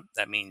happened. Well,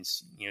 that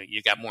means,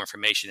 you got more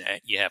information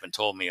that you haven't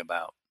told me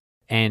about.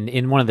 And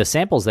in one of the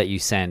samples that you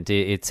sent,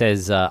 it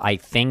says, I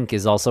think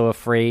is also a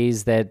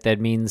phrase that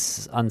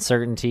means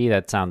uncertainty.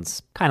 That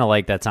sounds kind of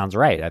like that sounds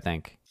right, I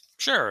think.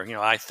 Sure.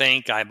 I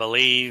think, I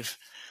believe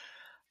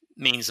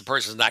means the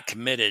person's not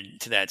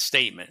committed to that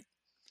statement.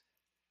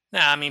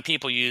 Now, I mean,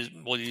 people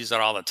will use that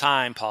all the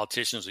time.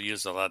 Politicians will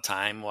use it all the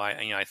time. Why,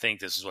 I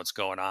think this is what's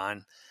going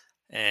on.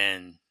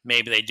 And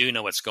maybe they do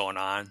know what's going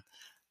on.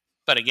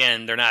 But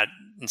again, they're not,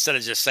 instead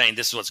of just saying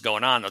this is what's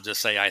going on, they'll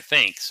just say, I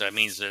think. So it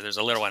means that there's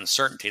a little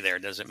uncertainty there.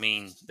 It doesn't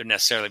mean they're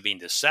necessarily being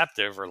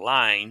deceptive or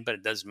lying, but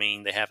it does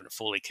mean they haven't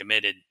fully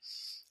committed,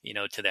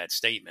 to that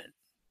statement.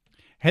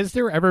 Has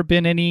there ever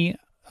been any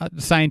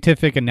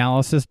scientific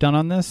analysis done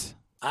on this?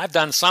 I've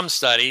done some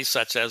studies,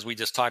 such as we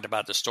just talked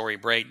about the story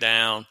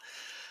breakdown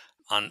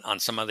on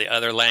some of the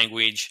other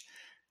language.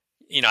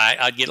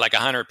 I'd get like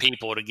 100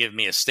 people to give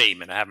me a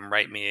statement. I have them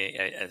write me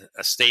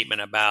a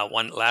statement about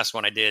last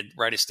one I did,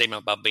 write a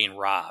statement about being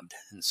robbed.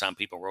 And some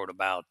people wrote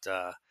about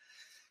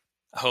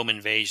home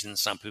invasion.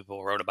 Some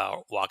people wrote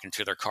about walking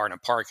to their car in a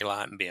parking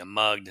lot and being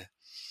mugged.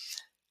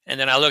 And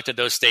then I looked at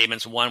those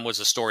statements. One was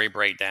a story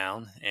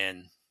breakdown.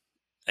 And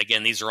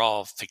again, these are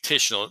all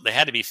fictional. They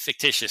had to be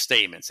fictitious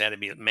statements. They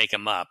had to make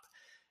them up.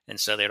 And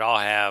so they'd all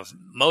have,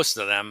 most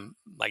of them,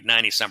 like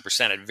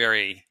 90-some%, had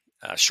very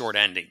short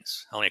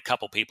endings. Only a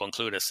couple people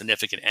include a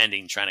significant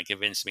ending trying to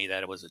convince me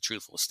that it was a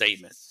truthful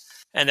statement.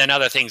 And then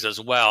other things as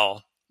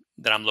well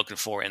that I'm looking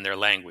for in their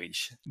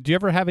language. Do you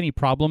ever have any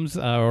problems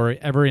or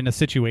ever in a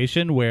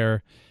situation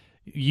where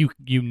you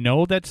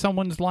know that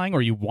someone's lying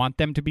or you want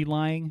them to be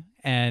lying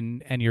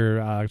and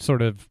you're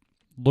sort of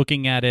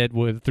looking at it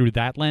through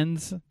that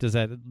lens? Does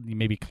that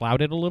maybe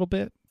cloud it a little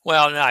bit?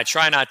 Well, no, I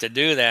try not to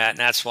do that. And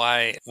that's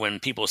why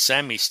when people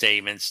send me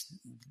statements,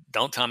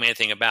 don't tell me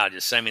anything about it.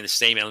 Just send me the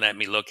statement and let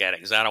me look at it,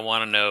 because I don't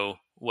want to know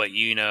what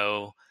you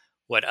know,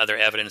 what other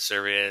evidence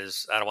there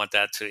is. I don't want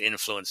that to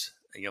influence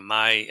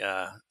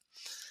my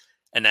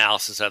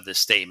analysis of this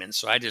statement.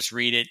 So I just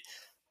read it.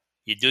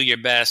 You do your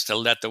best to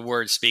let the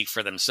words speak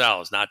for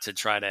themselves, not to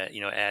try to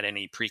add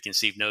any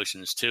preconceived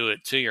notions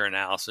to your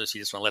analysis.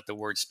 You just want to let the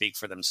words speak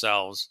for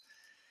themselves.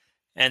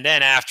 And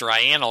then after I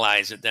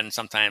analyze it, then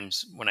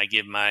sometimes when I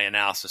give my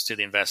analysis to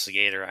the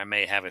investigator, I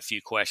may have a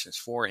few questions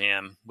for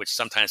him, which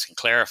sometimes can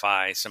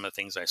clarify some of the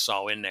things I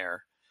saw in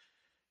there,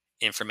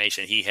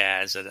 information he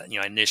has that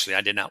initially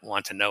I did not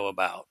want to know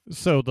about.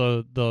 So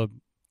the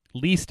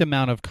least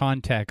amount of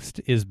context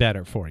is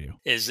better for you.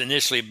 Is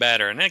initially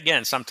better. And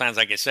again, sometimes,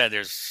 like I said,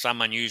 there's some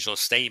unusual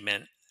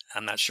statement.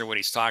 I'm not sure what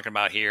he's talking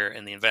about here,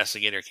 and the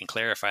investigator can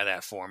clarify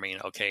that for me.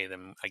 And okay,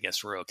 then I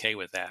guess we're okay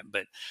with that.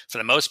 But for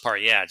the most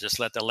part, yeah, just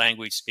let the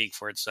language speak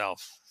for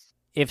itself.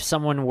 If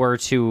someone were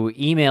to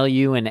email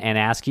you and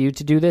ask you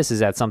to do this, is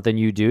that something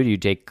you do? Do you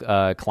take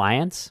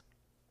clients?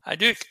 I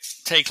do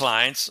take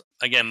clients.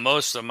 Again,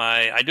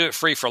 I do it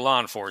free for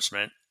law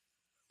enforcement,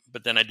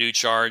 but then I do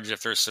charge,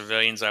 if they're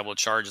civilians, I will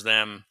charge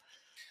them,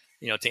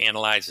 to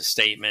analyze a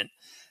statement.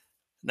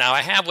 Now,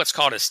 I have what's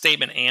called a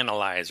statement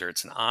analyzer.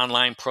 It's an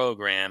online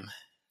program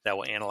that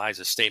will analyze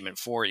a statement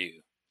for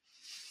you.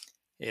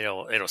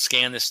 It'll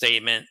scan the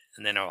statement,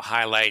 and then it'll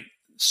highlight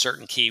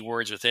certain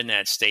keywords within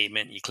that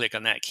statement. You click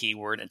on that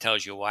keyword, and it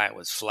tells you why it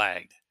was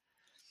flagged.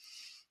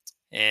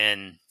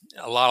 And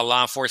a lot of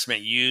law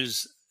enforcement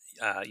use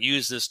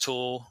this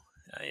tool.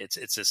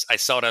 I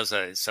sell it as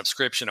a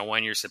subscription, a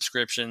 1-year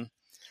subscription.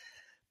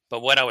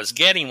 But what I was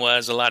getting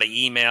was a lot of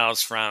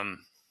emails from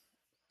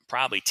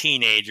probably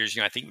teenagers.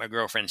 I think my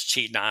girlfriend's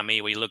cheating on me.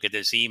 We look at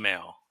this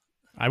email.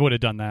 I would have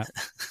done that.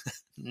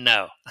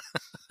 No.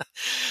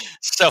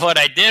 So what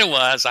I did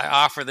was I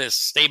offer this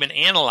statement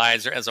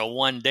analyzer as a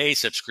 1-day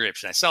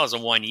subscription. I sell it as a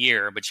 1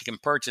 year, but you can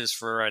purchase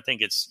for, I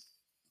think it's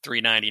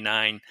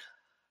 $3.99,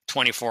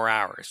 24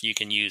 hours. You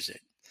can use it.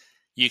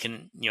 You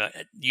can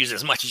use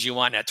as much as you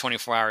want in that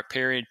 24-hour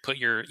period. Put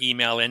your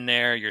email in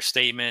there, your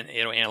statement.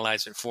 It'll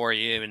analyze it for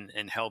you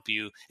and help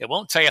you. It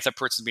won't tell you if the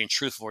person's being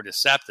truthful or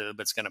deceptive,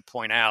 but it's going to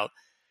point out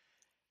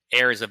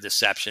areas of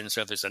deception.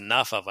 So if there's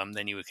enough of them,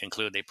 then you would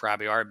conclude they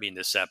probably are being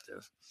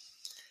deceptive.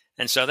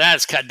 And so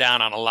that's cut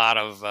down on a lot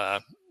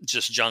of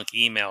just junk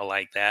email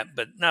like that.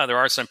 But no, there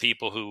are some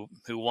people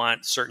who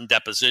want certain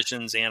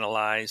depositions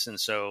analyzed, and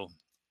so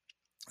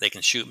they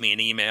can shoot me an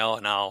email,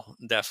 and I'll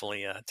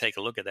definitely take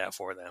a look at that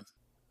for them.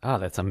 Oh,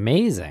 that's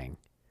amazing.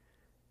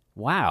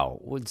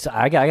 Wow.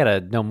 I got to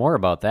know more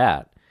about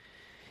that.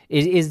 Do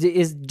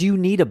you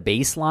need a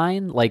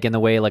baseline, like in the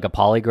way like a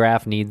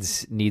polygraph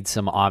needs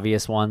some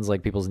obvious ones,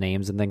 like people's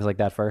names and things like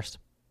that first?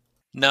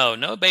 No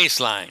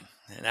baseline.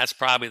 And that's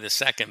probably the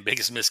second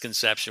biggest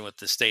misconception with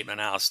the statement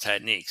analysis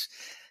techniques.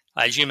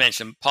 As you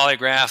mentioned,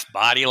 polygraph,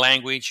 body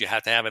language, you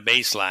have to have a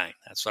baseline.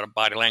 That's what a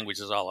body language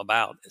is all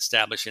about,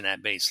 establishing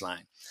that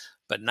baseline.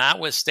 But not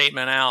with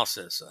statement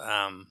analysis.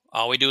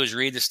 All we do is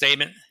read the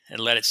statement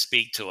and let it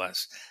speak to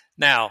us.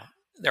 Now,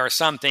 there are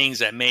some things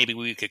that maybe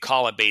we could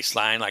call a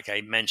baseline, like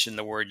I mentioned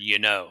the word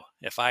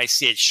If I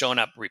see it shown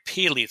up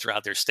repeatedly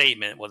throughout their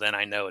statement, well, then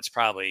I know it's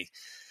probably,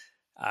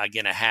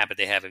 again, a habit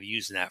they have of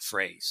using that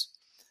phrase.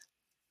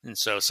 And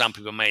so some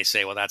people may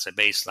say, well, that's a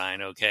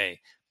baseline, okay.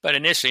 But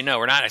initially, no,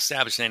 we're not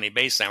establishing any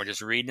baseline. We're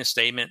just reading a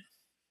statement,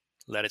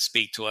 let it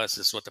speak to us.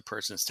 This is what the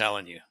person's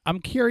telling you. I'm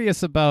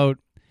curious about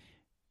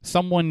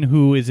someone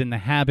who is in the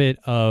habit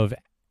of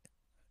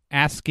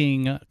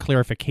asking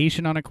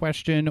clarification on a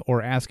question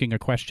or asking a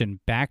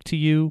question back to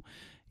you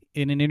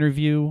in an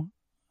interview.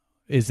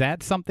 Is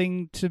that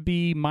something to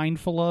be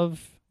mindful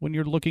of when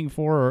you're looking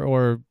for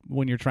or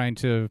when you're trying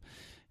to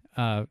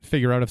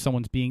figure out if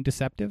someone's being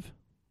deceptive?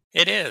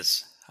 It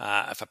is.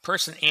 If a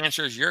person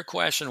answers your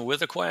question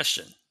with a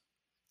question,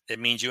 it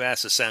means you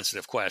asked a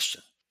sensitive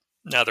question.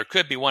 Now, there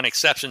could be one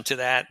exception to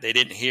that. They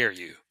didn't hear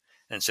you.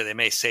 And so they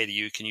may say to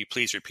you, can you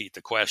please repeat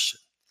the question?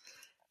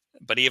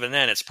 But even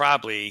then, it's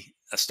probably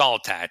a stall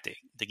tactic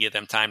to give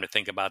them time to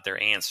think about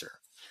their answer.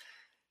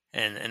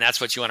 And that's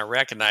what you want to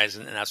recognize.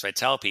 And that's what I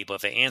tell people.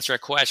 If they answer a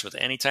question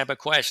with any type of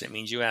question, it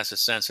means you asked a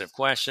sensitive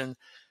question.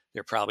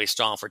 They're probably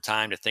stalling for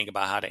time to think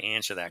about how to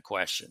answer that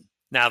question.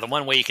 Now, the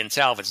one way you can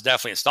tell if it's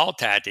definitely a stall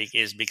tactic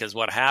is because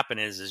what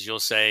happened is you'll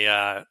say,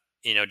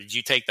 did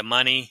you take the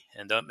money?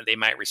 And they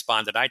might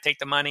respond, did I take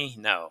the money?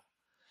 No.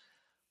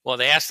 Well,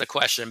 they asked the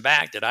question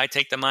back, did I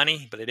take the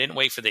money? But they didn't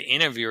wait for the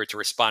interviewer to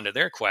respond to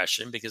their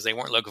question because they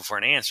weren't looking for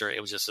an answer.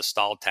 It was just a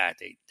stall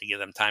tactic to give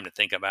them time to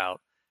think about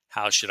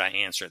how should I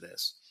answer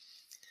this.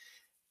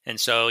 And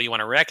so you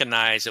want to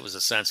recognize it was a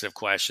sensitive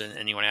question,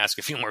 and you want to ask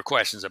a few more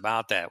questions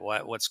about that.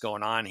 What's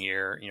going on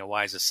here?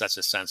 Why is this such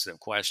a sensitive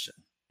question?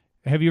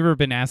 Have you ever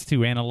been asked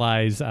to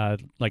analyze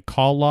like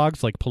call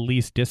logs, like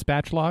police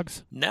dispatch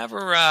logs?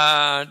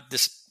 Never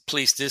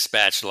police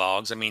dispatch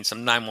logs. I mean,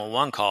 some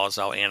 911 calls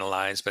I'll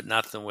analyze, but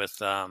nothing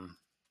with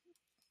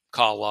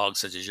call logs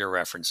such as you're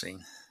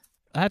referencing.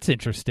 That's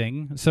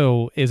interesting.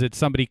 So is it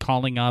somebody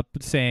calling up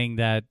saying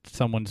that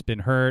someone's been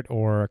hurt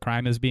or a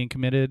crime is being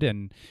committed,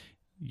 and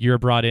you're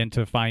brought in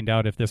to find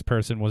out if this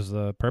person was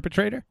the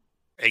perpetrator?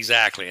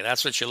 Exactly.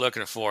 That's what you're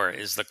looking for.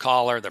 Is the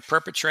caller the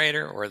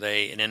perpetrator, or are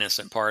they an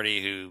innocent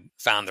party who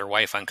found their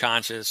wife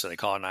unconscious, so they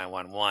call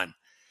 911?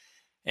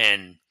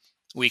 And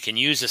we can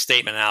use the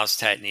statement analysis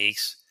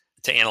techniques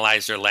to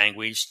analyze their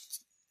language.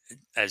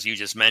 As you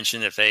just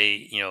mentioned, if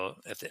they,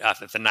 if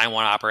the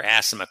 911 operator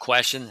asks them a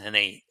question and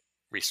they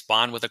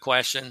respond with a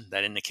question,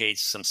 that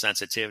indicates some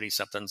sensitivity,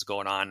 something's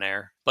going on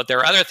there. But there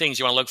are other things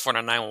you want to look for in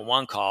a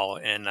 911 call.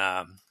 And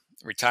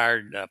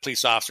retired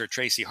police officer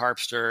Tracy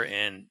Harpster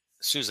and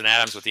Susan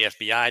Adams with the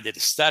FBI did a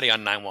study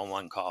on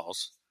 911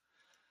 calls,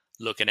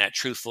 looking at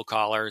truthful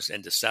callers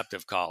and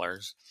deceptive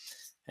callers,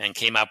 and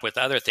came up with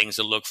other things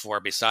to look for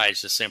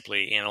besides just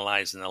simply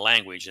analyzing the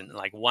language. And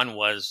like one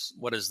was,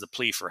 what is the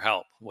plea for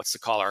help? What's the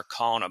caller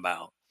calling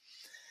about?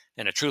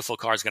 And a truthful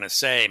caller is going to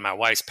say, my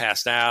wife's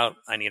passed out,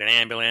 I need an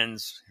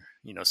ambulance,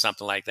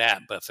 something like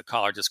that. But if the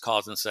caller just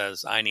calls and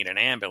says, I need an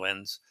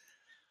ambulance,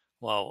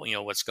 well,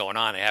 what's going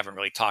on? They haven't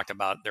really talked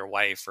about their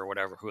wife or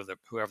whatever,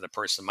 whoever the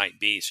person might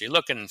be. So you're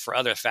looking for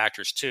other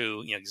factors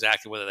too.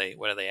 Exactly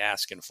what are they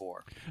asking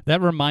for? That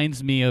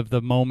reminds me of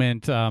the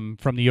moment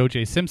from the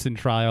O.J. Simpson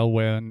trial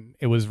when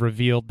it was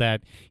revealed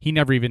that he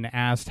never even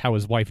asked how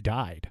his wife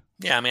died.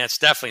 Yeah, I mean, it's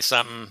definitely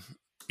something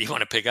you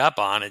want to pick up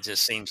on. It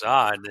just seems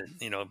odd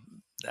that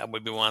that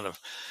would be one of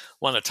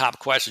the top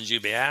questions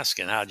you'd be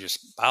asking. How'd your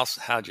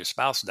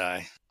spouse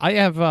die? I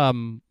have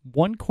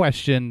one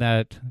question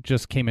that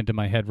just came into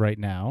my head right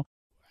now.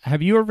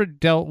 Have you ever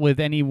dealt with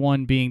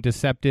anyone being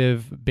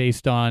deceptive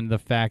based on the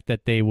fact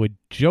that they would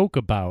joke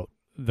about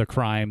the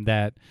crime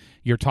that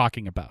you're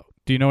talking about?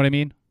 Do you know what I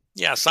mean?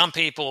 Yeah, some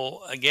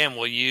people, again,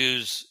 will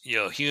use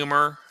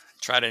humor,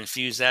 try to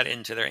infuse that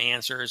into their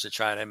answers to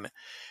try to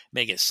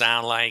make it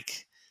sound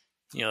like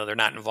they're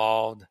not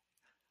involved,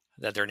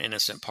 that they're an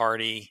innocent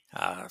party.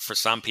 For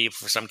some people,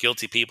 for some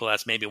guilty people,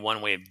 that's maybe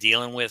one way of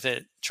dealing with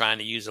it, trying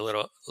to use a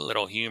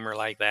little humor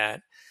like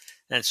that.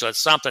 And so it's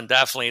something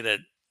definitely that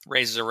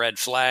raises a red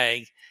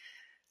flag.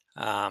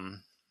 We're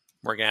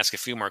going to ask a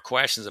few more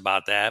questions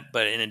about that,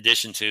 but in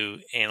addition to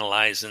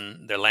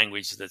analyzing the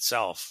language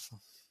itself.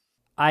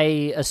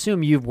 I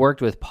assume you've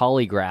worked with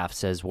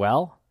polygraphs as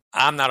well?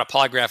 I'm not a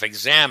polygraph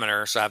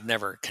examiner, so I've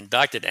never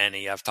conducted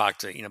any. I've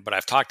talked to, but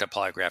I've talked to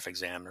polygraph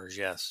examiners,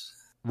 yes.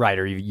 Right,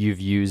 or you've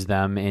used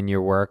them in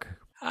your work?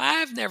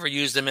 I've never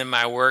used them in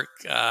my work,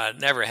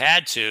 never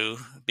had to,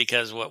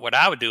 because what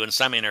I would do in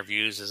some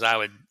interviews is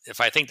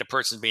if I think the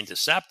person's being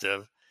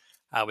deceptive,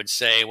 I would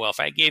say, well, if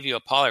I gave you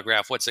a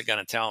polygraph, what's it going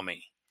to tell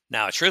me?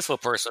 Now, a truthful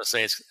person will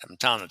say, I'm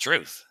telling the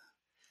truth.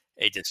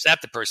 A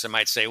deceptive person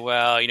might say,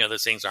 well,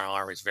 those things aren't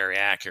always very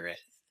accurate,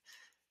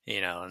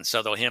 and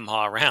so they'll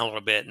hem-haw around a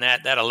little bit. And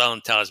that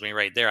alone tells me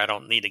right there, I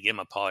don't need to give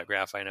them a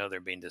polygraph. I know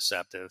they're being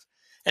deceptive.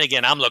 And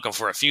again, I'm looking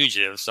for a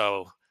fugitive,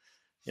 so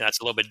it's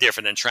a little bit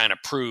different than trying to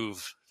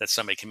prove that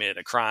somebody committed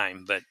a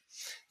crime. But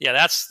yeah,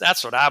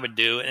 that's what I would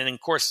do. And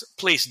of course,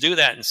 police do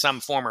that in some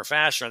form or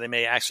fashion, or they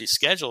may actually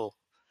schedule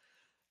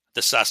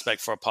the suspect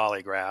for a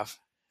polygraph,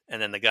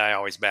 and then the guy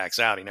always backs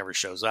out. He never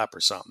shows up or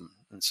something.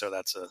 And so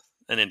that's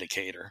an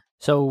indicator.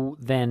 So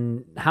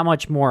then how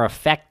much more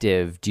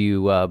effective do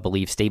you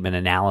believe statement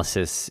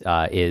analysis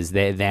is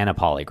than a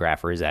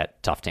polygraph, or is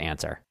that tough to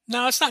answer?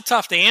 No, it's not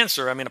tough to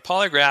answer. I mean, a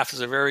polygraph is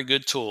a very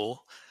good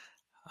tool.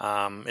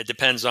 It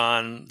depends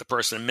on the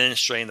person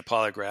administrating the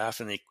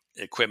polygraph and the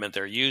equipment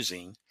they're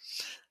using.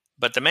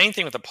 But the main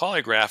thing with the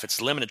polygraph,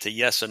 it's limited to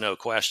yes or no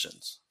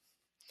questions.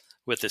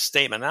 With the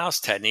statement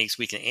analysis techniques,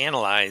 we can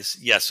analyze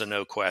yes or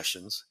no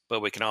questions, but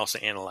we can also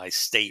analyze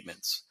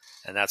statements.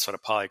 And that's what a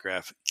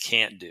polygraph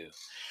can't do.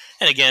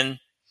 And again,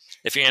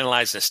 if you're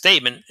analyzing a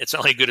statement, it's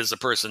only good as the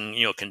person,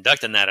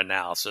 conducting that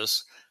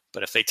analysis.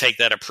 But if they take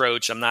that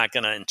approach, I'm not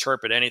going to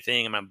interpret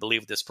anything. I'm going to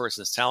believe what this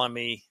person is telling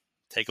me.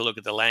 Take a look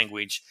at the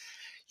language.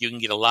 You can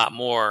get a lot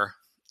more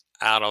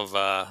out of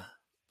a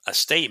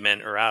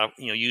statement or out of,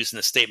 using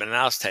the statement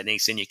analysis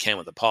techniques than you can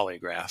with a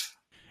polygraph.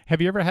 Have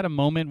you ever had a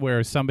moment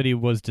where somebody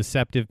was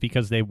deceptive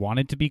because they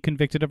wanted to be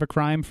convicted of a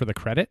crime for the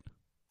credit?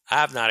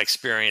 I've not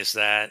experienced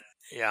that.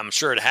 Yeah, I'm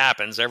sure it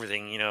happens.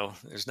 Everything,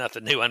 there's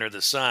nothing new under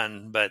the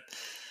sun, but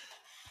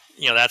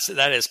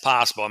that is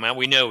possible. I mean,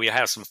 we know we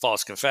have some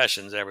false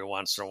confessions every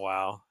once in a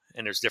while,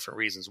 and there's different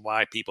reasons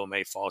why people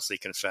may falsely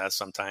confess.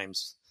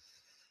 Sometimes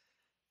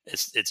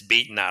it's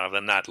beaten out of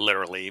them, not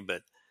literally,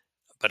 but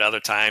other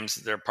times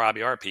there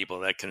probably are people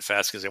that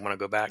confess because they want to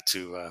go back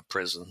to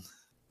prison.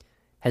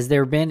 Has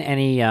there been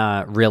any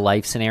real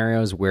life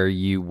scenarios where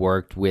you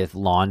worked with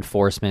law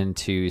enforcement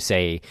to,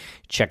 say,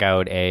 check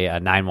out a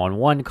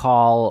 911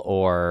 call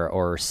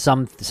or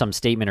some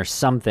statement or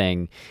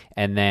something,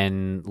 and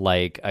then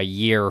like a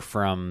year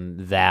from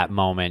that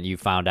moment you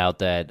found out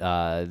that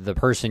the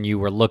person you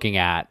were looking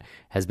at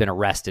has been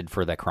arrested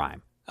for the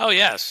crime? Oh,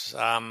 yes.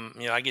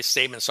 I get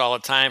statements all the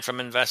time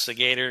from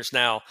investigators.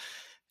 Now,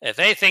 if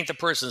they think the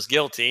person's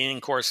guilty, and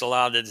of course, a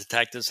lot of the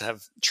detectives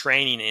have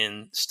training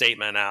in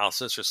statement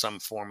analysis or some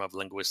form of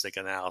linguistic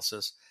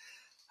analysis,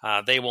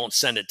 they won't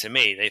send it to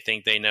me. They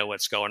think they know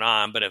what's going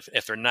on. But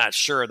if they're not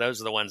sure, those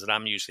are the ones that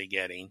I'm usually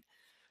getting.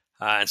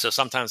 And so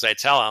sometimes I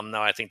tell them,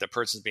 no, I think the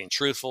person's being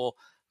truthful.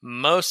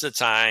 Most of the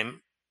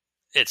time,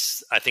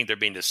 I think they're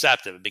being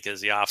deceptive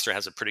because the officer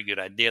has a pretty good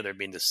idea they're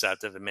being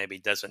deceptive and maybe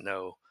doesn't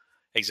know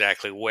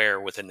exactly where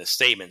within the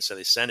statement. So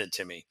they send it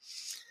to me.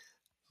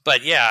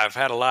 But yeah, I've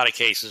had a lot of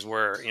cases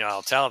where,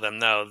 I'll tell them,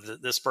 no,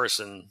 this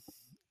person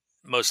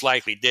most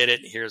likely did it.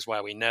 Here's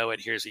why we know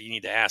it. Here's what you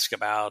need to ask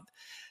about.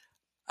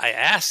 I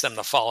ask them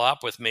to follow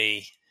up with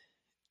me,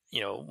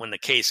 when the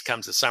case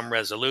comes to some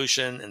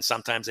resolution, and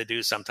sometimes they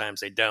do, sometimes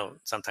they don't.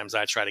 Sometimes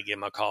I try to give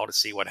them a call to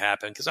see what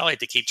happened because I like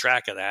to keep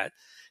track of that.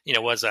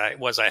 Was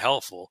I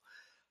helpful?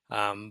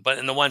 But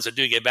in the ones that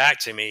do get back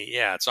to me,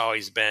 yeah, it's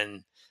always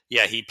been,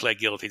 yeah, he pled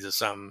guilty to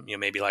some,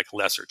 maybe like a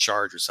lesser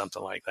charge or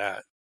something like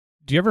that.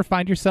 Do you ever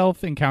find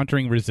yourself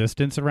encountering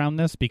resistance around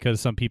this because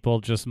some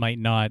people just might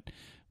not,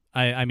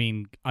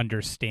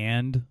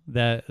 understand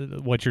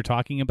what you're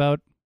talking about?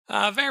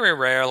 Very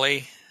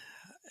rarely.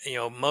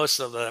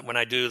 Most of when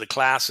I do the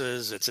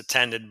classes, it's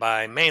attended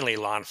by mainly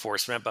law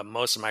enforcement, but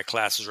most of my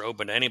classes are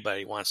open to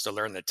anybody who wants to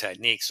learn the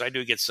technique. So I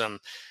do get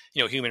some,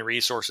 human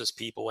resources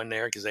people in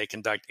there because they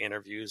conduct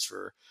interviews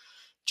for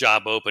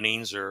job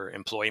openings or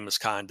employee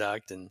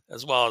misconduct, and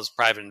as well as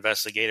private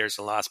investigators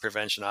and loss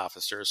prevention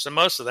officers. So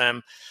most of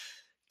them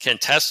can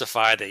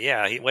testify that,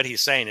 yeah, what he's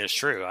saying is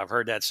true. I've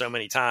heard that so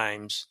many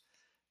times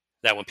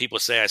that when people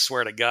say, I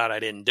swear to God, I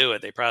didn't do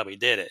it, they probably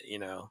did it.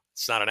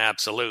 It's not an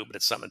absolute, but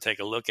it's something to take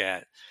a look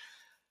at.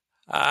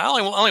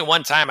 Only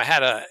one time I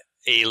had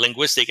a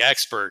linguistic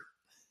expert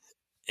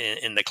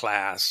in the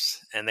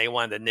class, and they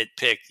wanted to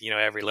nitpick,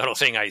 every little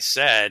thing I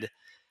said.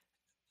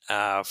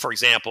 For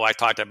example, I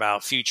talked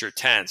about future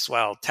tense.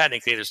 Well,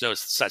 technically, there's no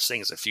such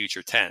thing as a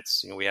future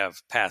tense. We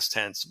have past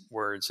tense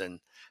words and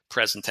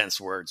present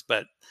tense words,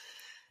 but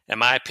in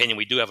my opinion,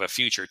 we do have a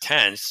future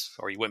tense,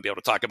 or you wouldn't be able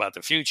to talk about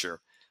the future.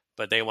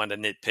 But they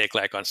wanted to nitpick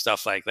like on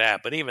stuff like that.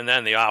 But even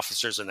then, the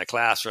officers in the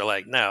class were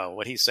like, no,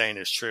 what he's saying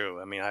is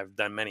true. I mean, I've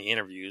done many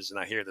interviews, and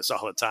I hear this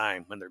all the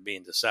time when they're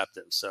being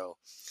deceptive. So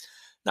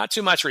not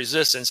too much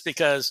resistance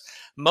because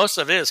most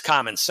of it is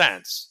common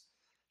sense,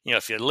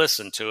 if you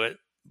listen to it.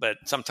 But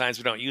sometimes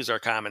we don't use our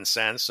common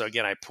sense. So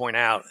again, I point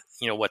out,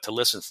 what to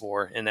listen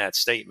for in that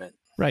statement.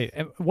 Right.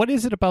 And what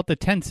is it about the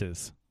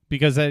tenses?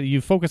 Because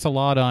you focus a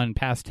lot on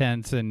past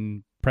tense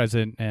and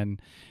present,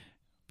 and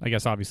I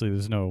guess obviously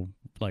there's no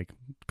like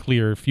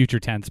clear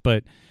future tense.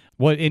 But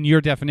what, in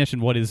your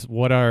definition, what is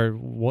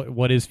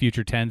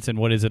future tense, and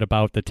what is it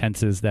about the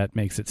tenses that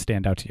makes it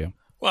stand out to you?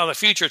 Well, the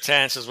future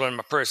tense is when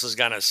a person's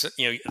gonna,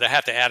 they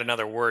have to add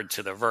another word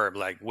to the verb,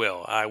 like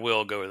will. I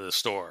will go to the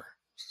store.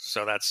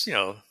 So that's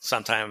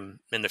sometime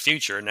in the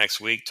future,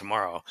 next week,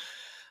 tomorrow.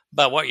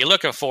 But what you're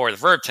looking for, the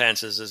verb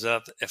tenses, is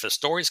if a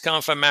story's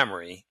coming from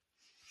memory,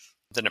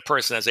 then the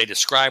person, as they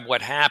describe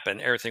what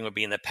happened, everything would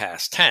be in the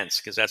past tense,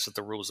 because that's what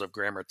the rules of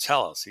grammar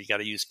tell us. You got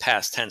to use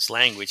past tense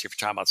language if you're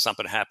talking about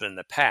something that happened in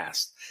the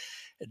past.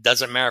 It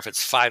doesn't matter if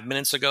it's 5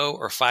 minutes ago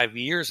or 5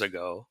 years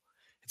ago.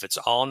 If it's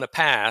all in the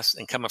past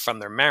and coming from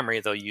their memory,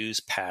 they'll use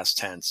past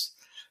tense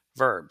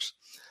verbs.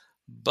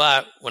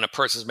 But when a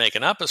person's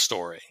making up a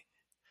story,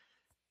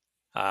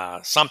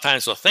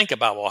 sometimes they'll think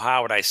about, well,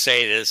 how would I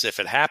say this if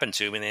it happened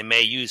to me? And they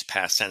may use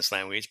past tense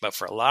language, but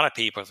for a lot of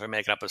people, if they're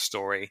making up a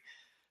story,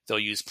 they'll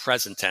use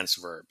present tense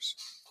verbs.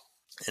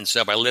 And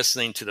so by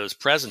listening to those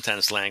present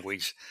tense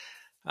language,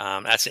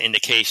 that's an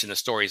indication the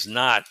story is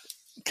not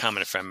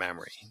coming from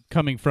memory.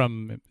 Coming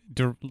from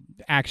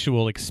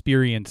actual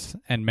experience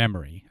and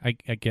memory. I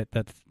get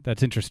that.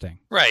 That's interesting.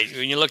 Right.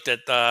 When you looked at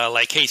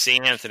like Casey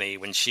Anthony,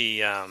 when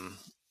she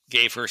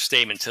gave her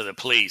statement to the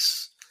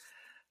police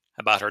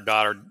about her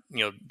daughter,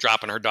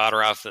 dropping her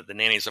daughter off at the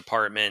nanny's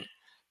apartment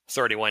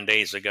 31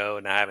 days ago,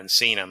 and I haven't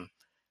seen him.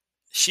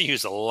 She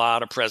used a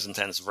lot of present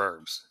tense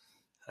verbs.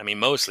 I mean,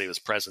 mostly it was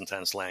present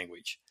tense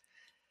language.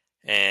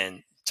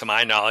 And to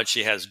my knowledge,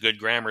 she has good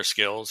grammar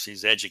skills.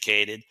 She's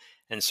educated.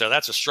 And so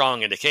that's a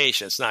strong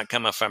indication. It's not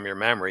coming from your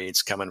memory.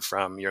 It's coming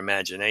from your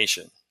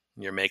imagination.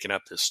 you're making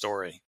up this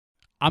story.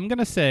 I'm going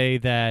to say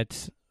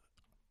that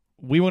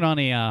we went on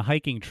a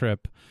hiking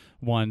trip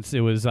once. It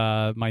was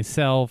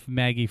myself,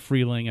 Maggie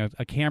Freeling,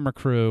 a camera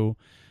crew,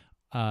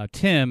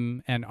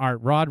 Tim, and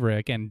Art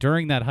Roderick. And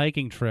during that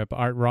hiking trip,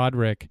 Art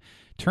Roderick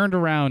turned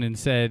around and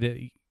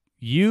said,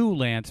 "You,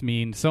 Lance,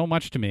 mean so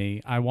much to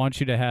me. I want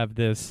you to have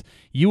this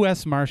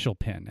U.S. Marshal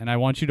pin, and I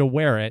want you to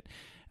wear it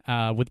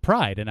with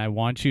pride, and I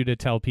want you to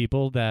tell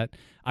people that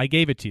I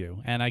gave it to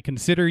you, and I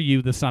consider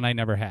you the son I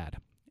never had."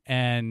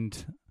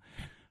 And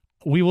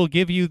we will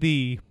give you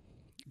the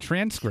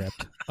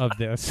transcript of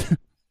this,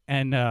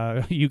 and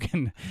you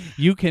can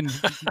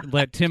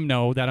let Tim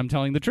know that I'm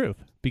telling the truth,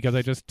 because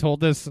I just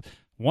told this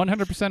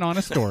 100%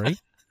 honest story,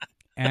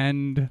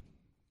 and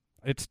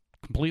it's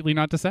completely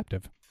not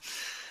deceptive.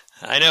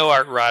 I know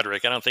Art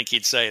Roderick. I don't think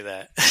he'd say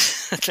that.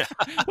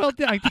 Well,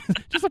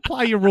 just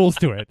apply your rules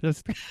to it.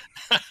 Just,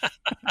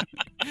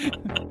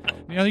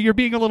 you're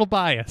being a little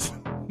biased.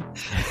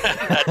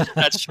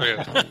 That's true.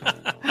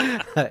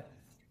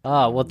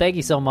 Well, thank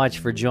you so much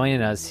for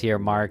joining us here,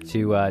 Mark,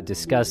 to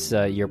discuss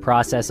your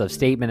process of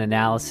statement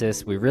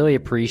analysis. We really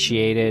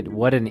appreciate it.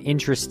 What an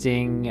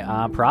interesting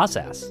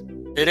process.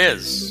 It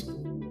is.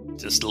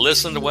 Just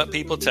listen to what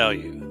people tell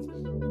you.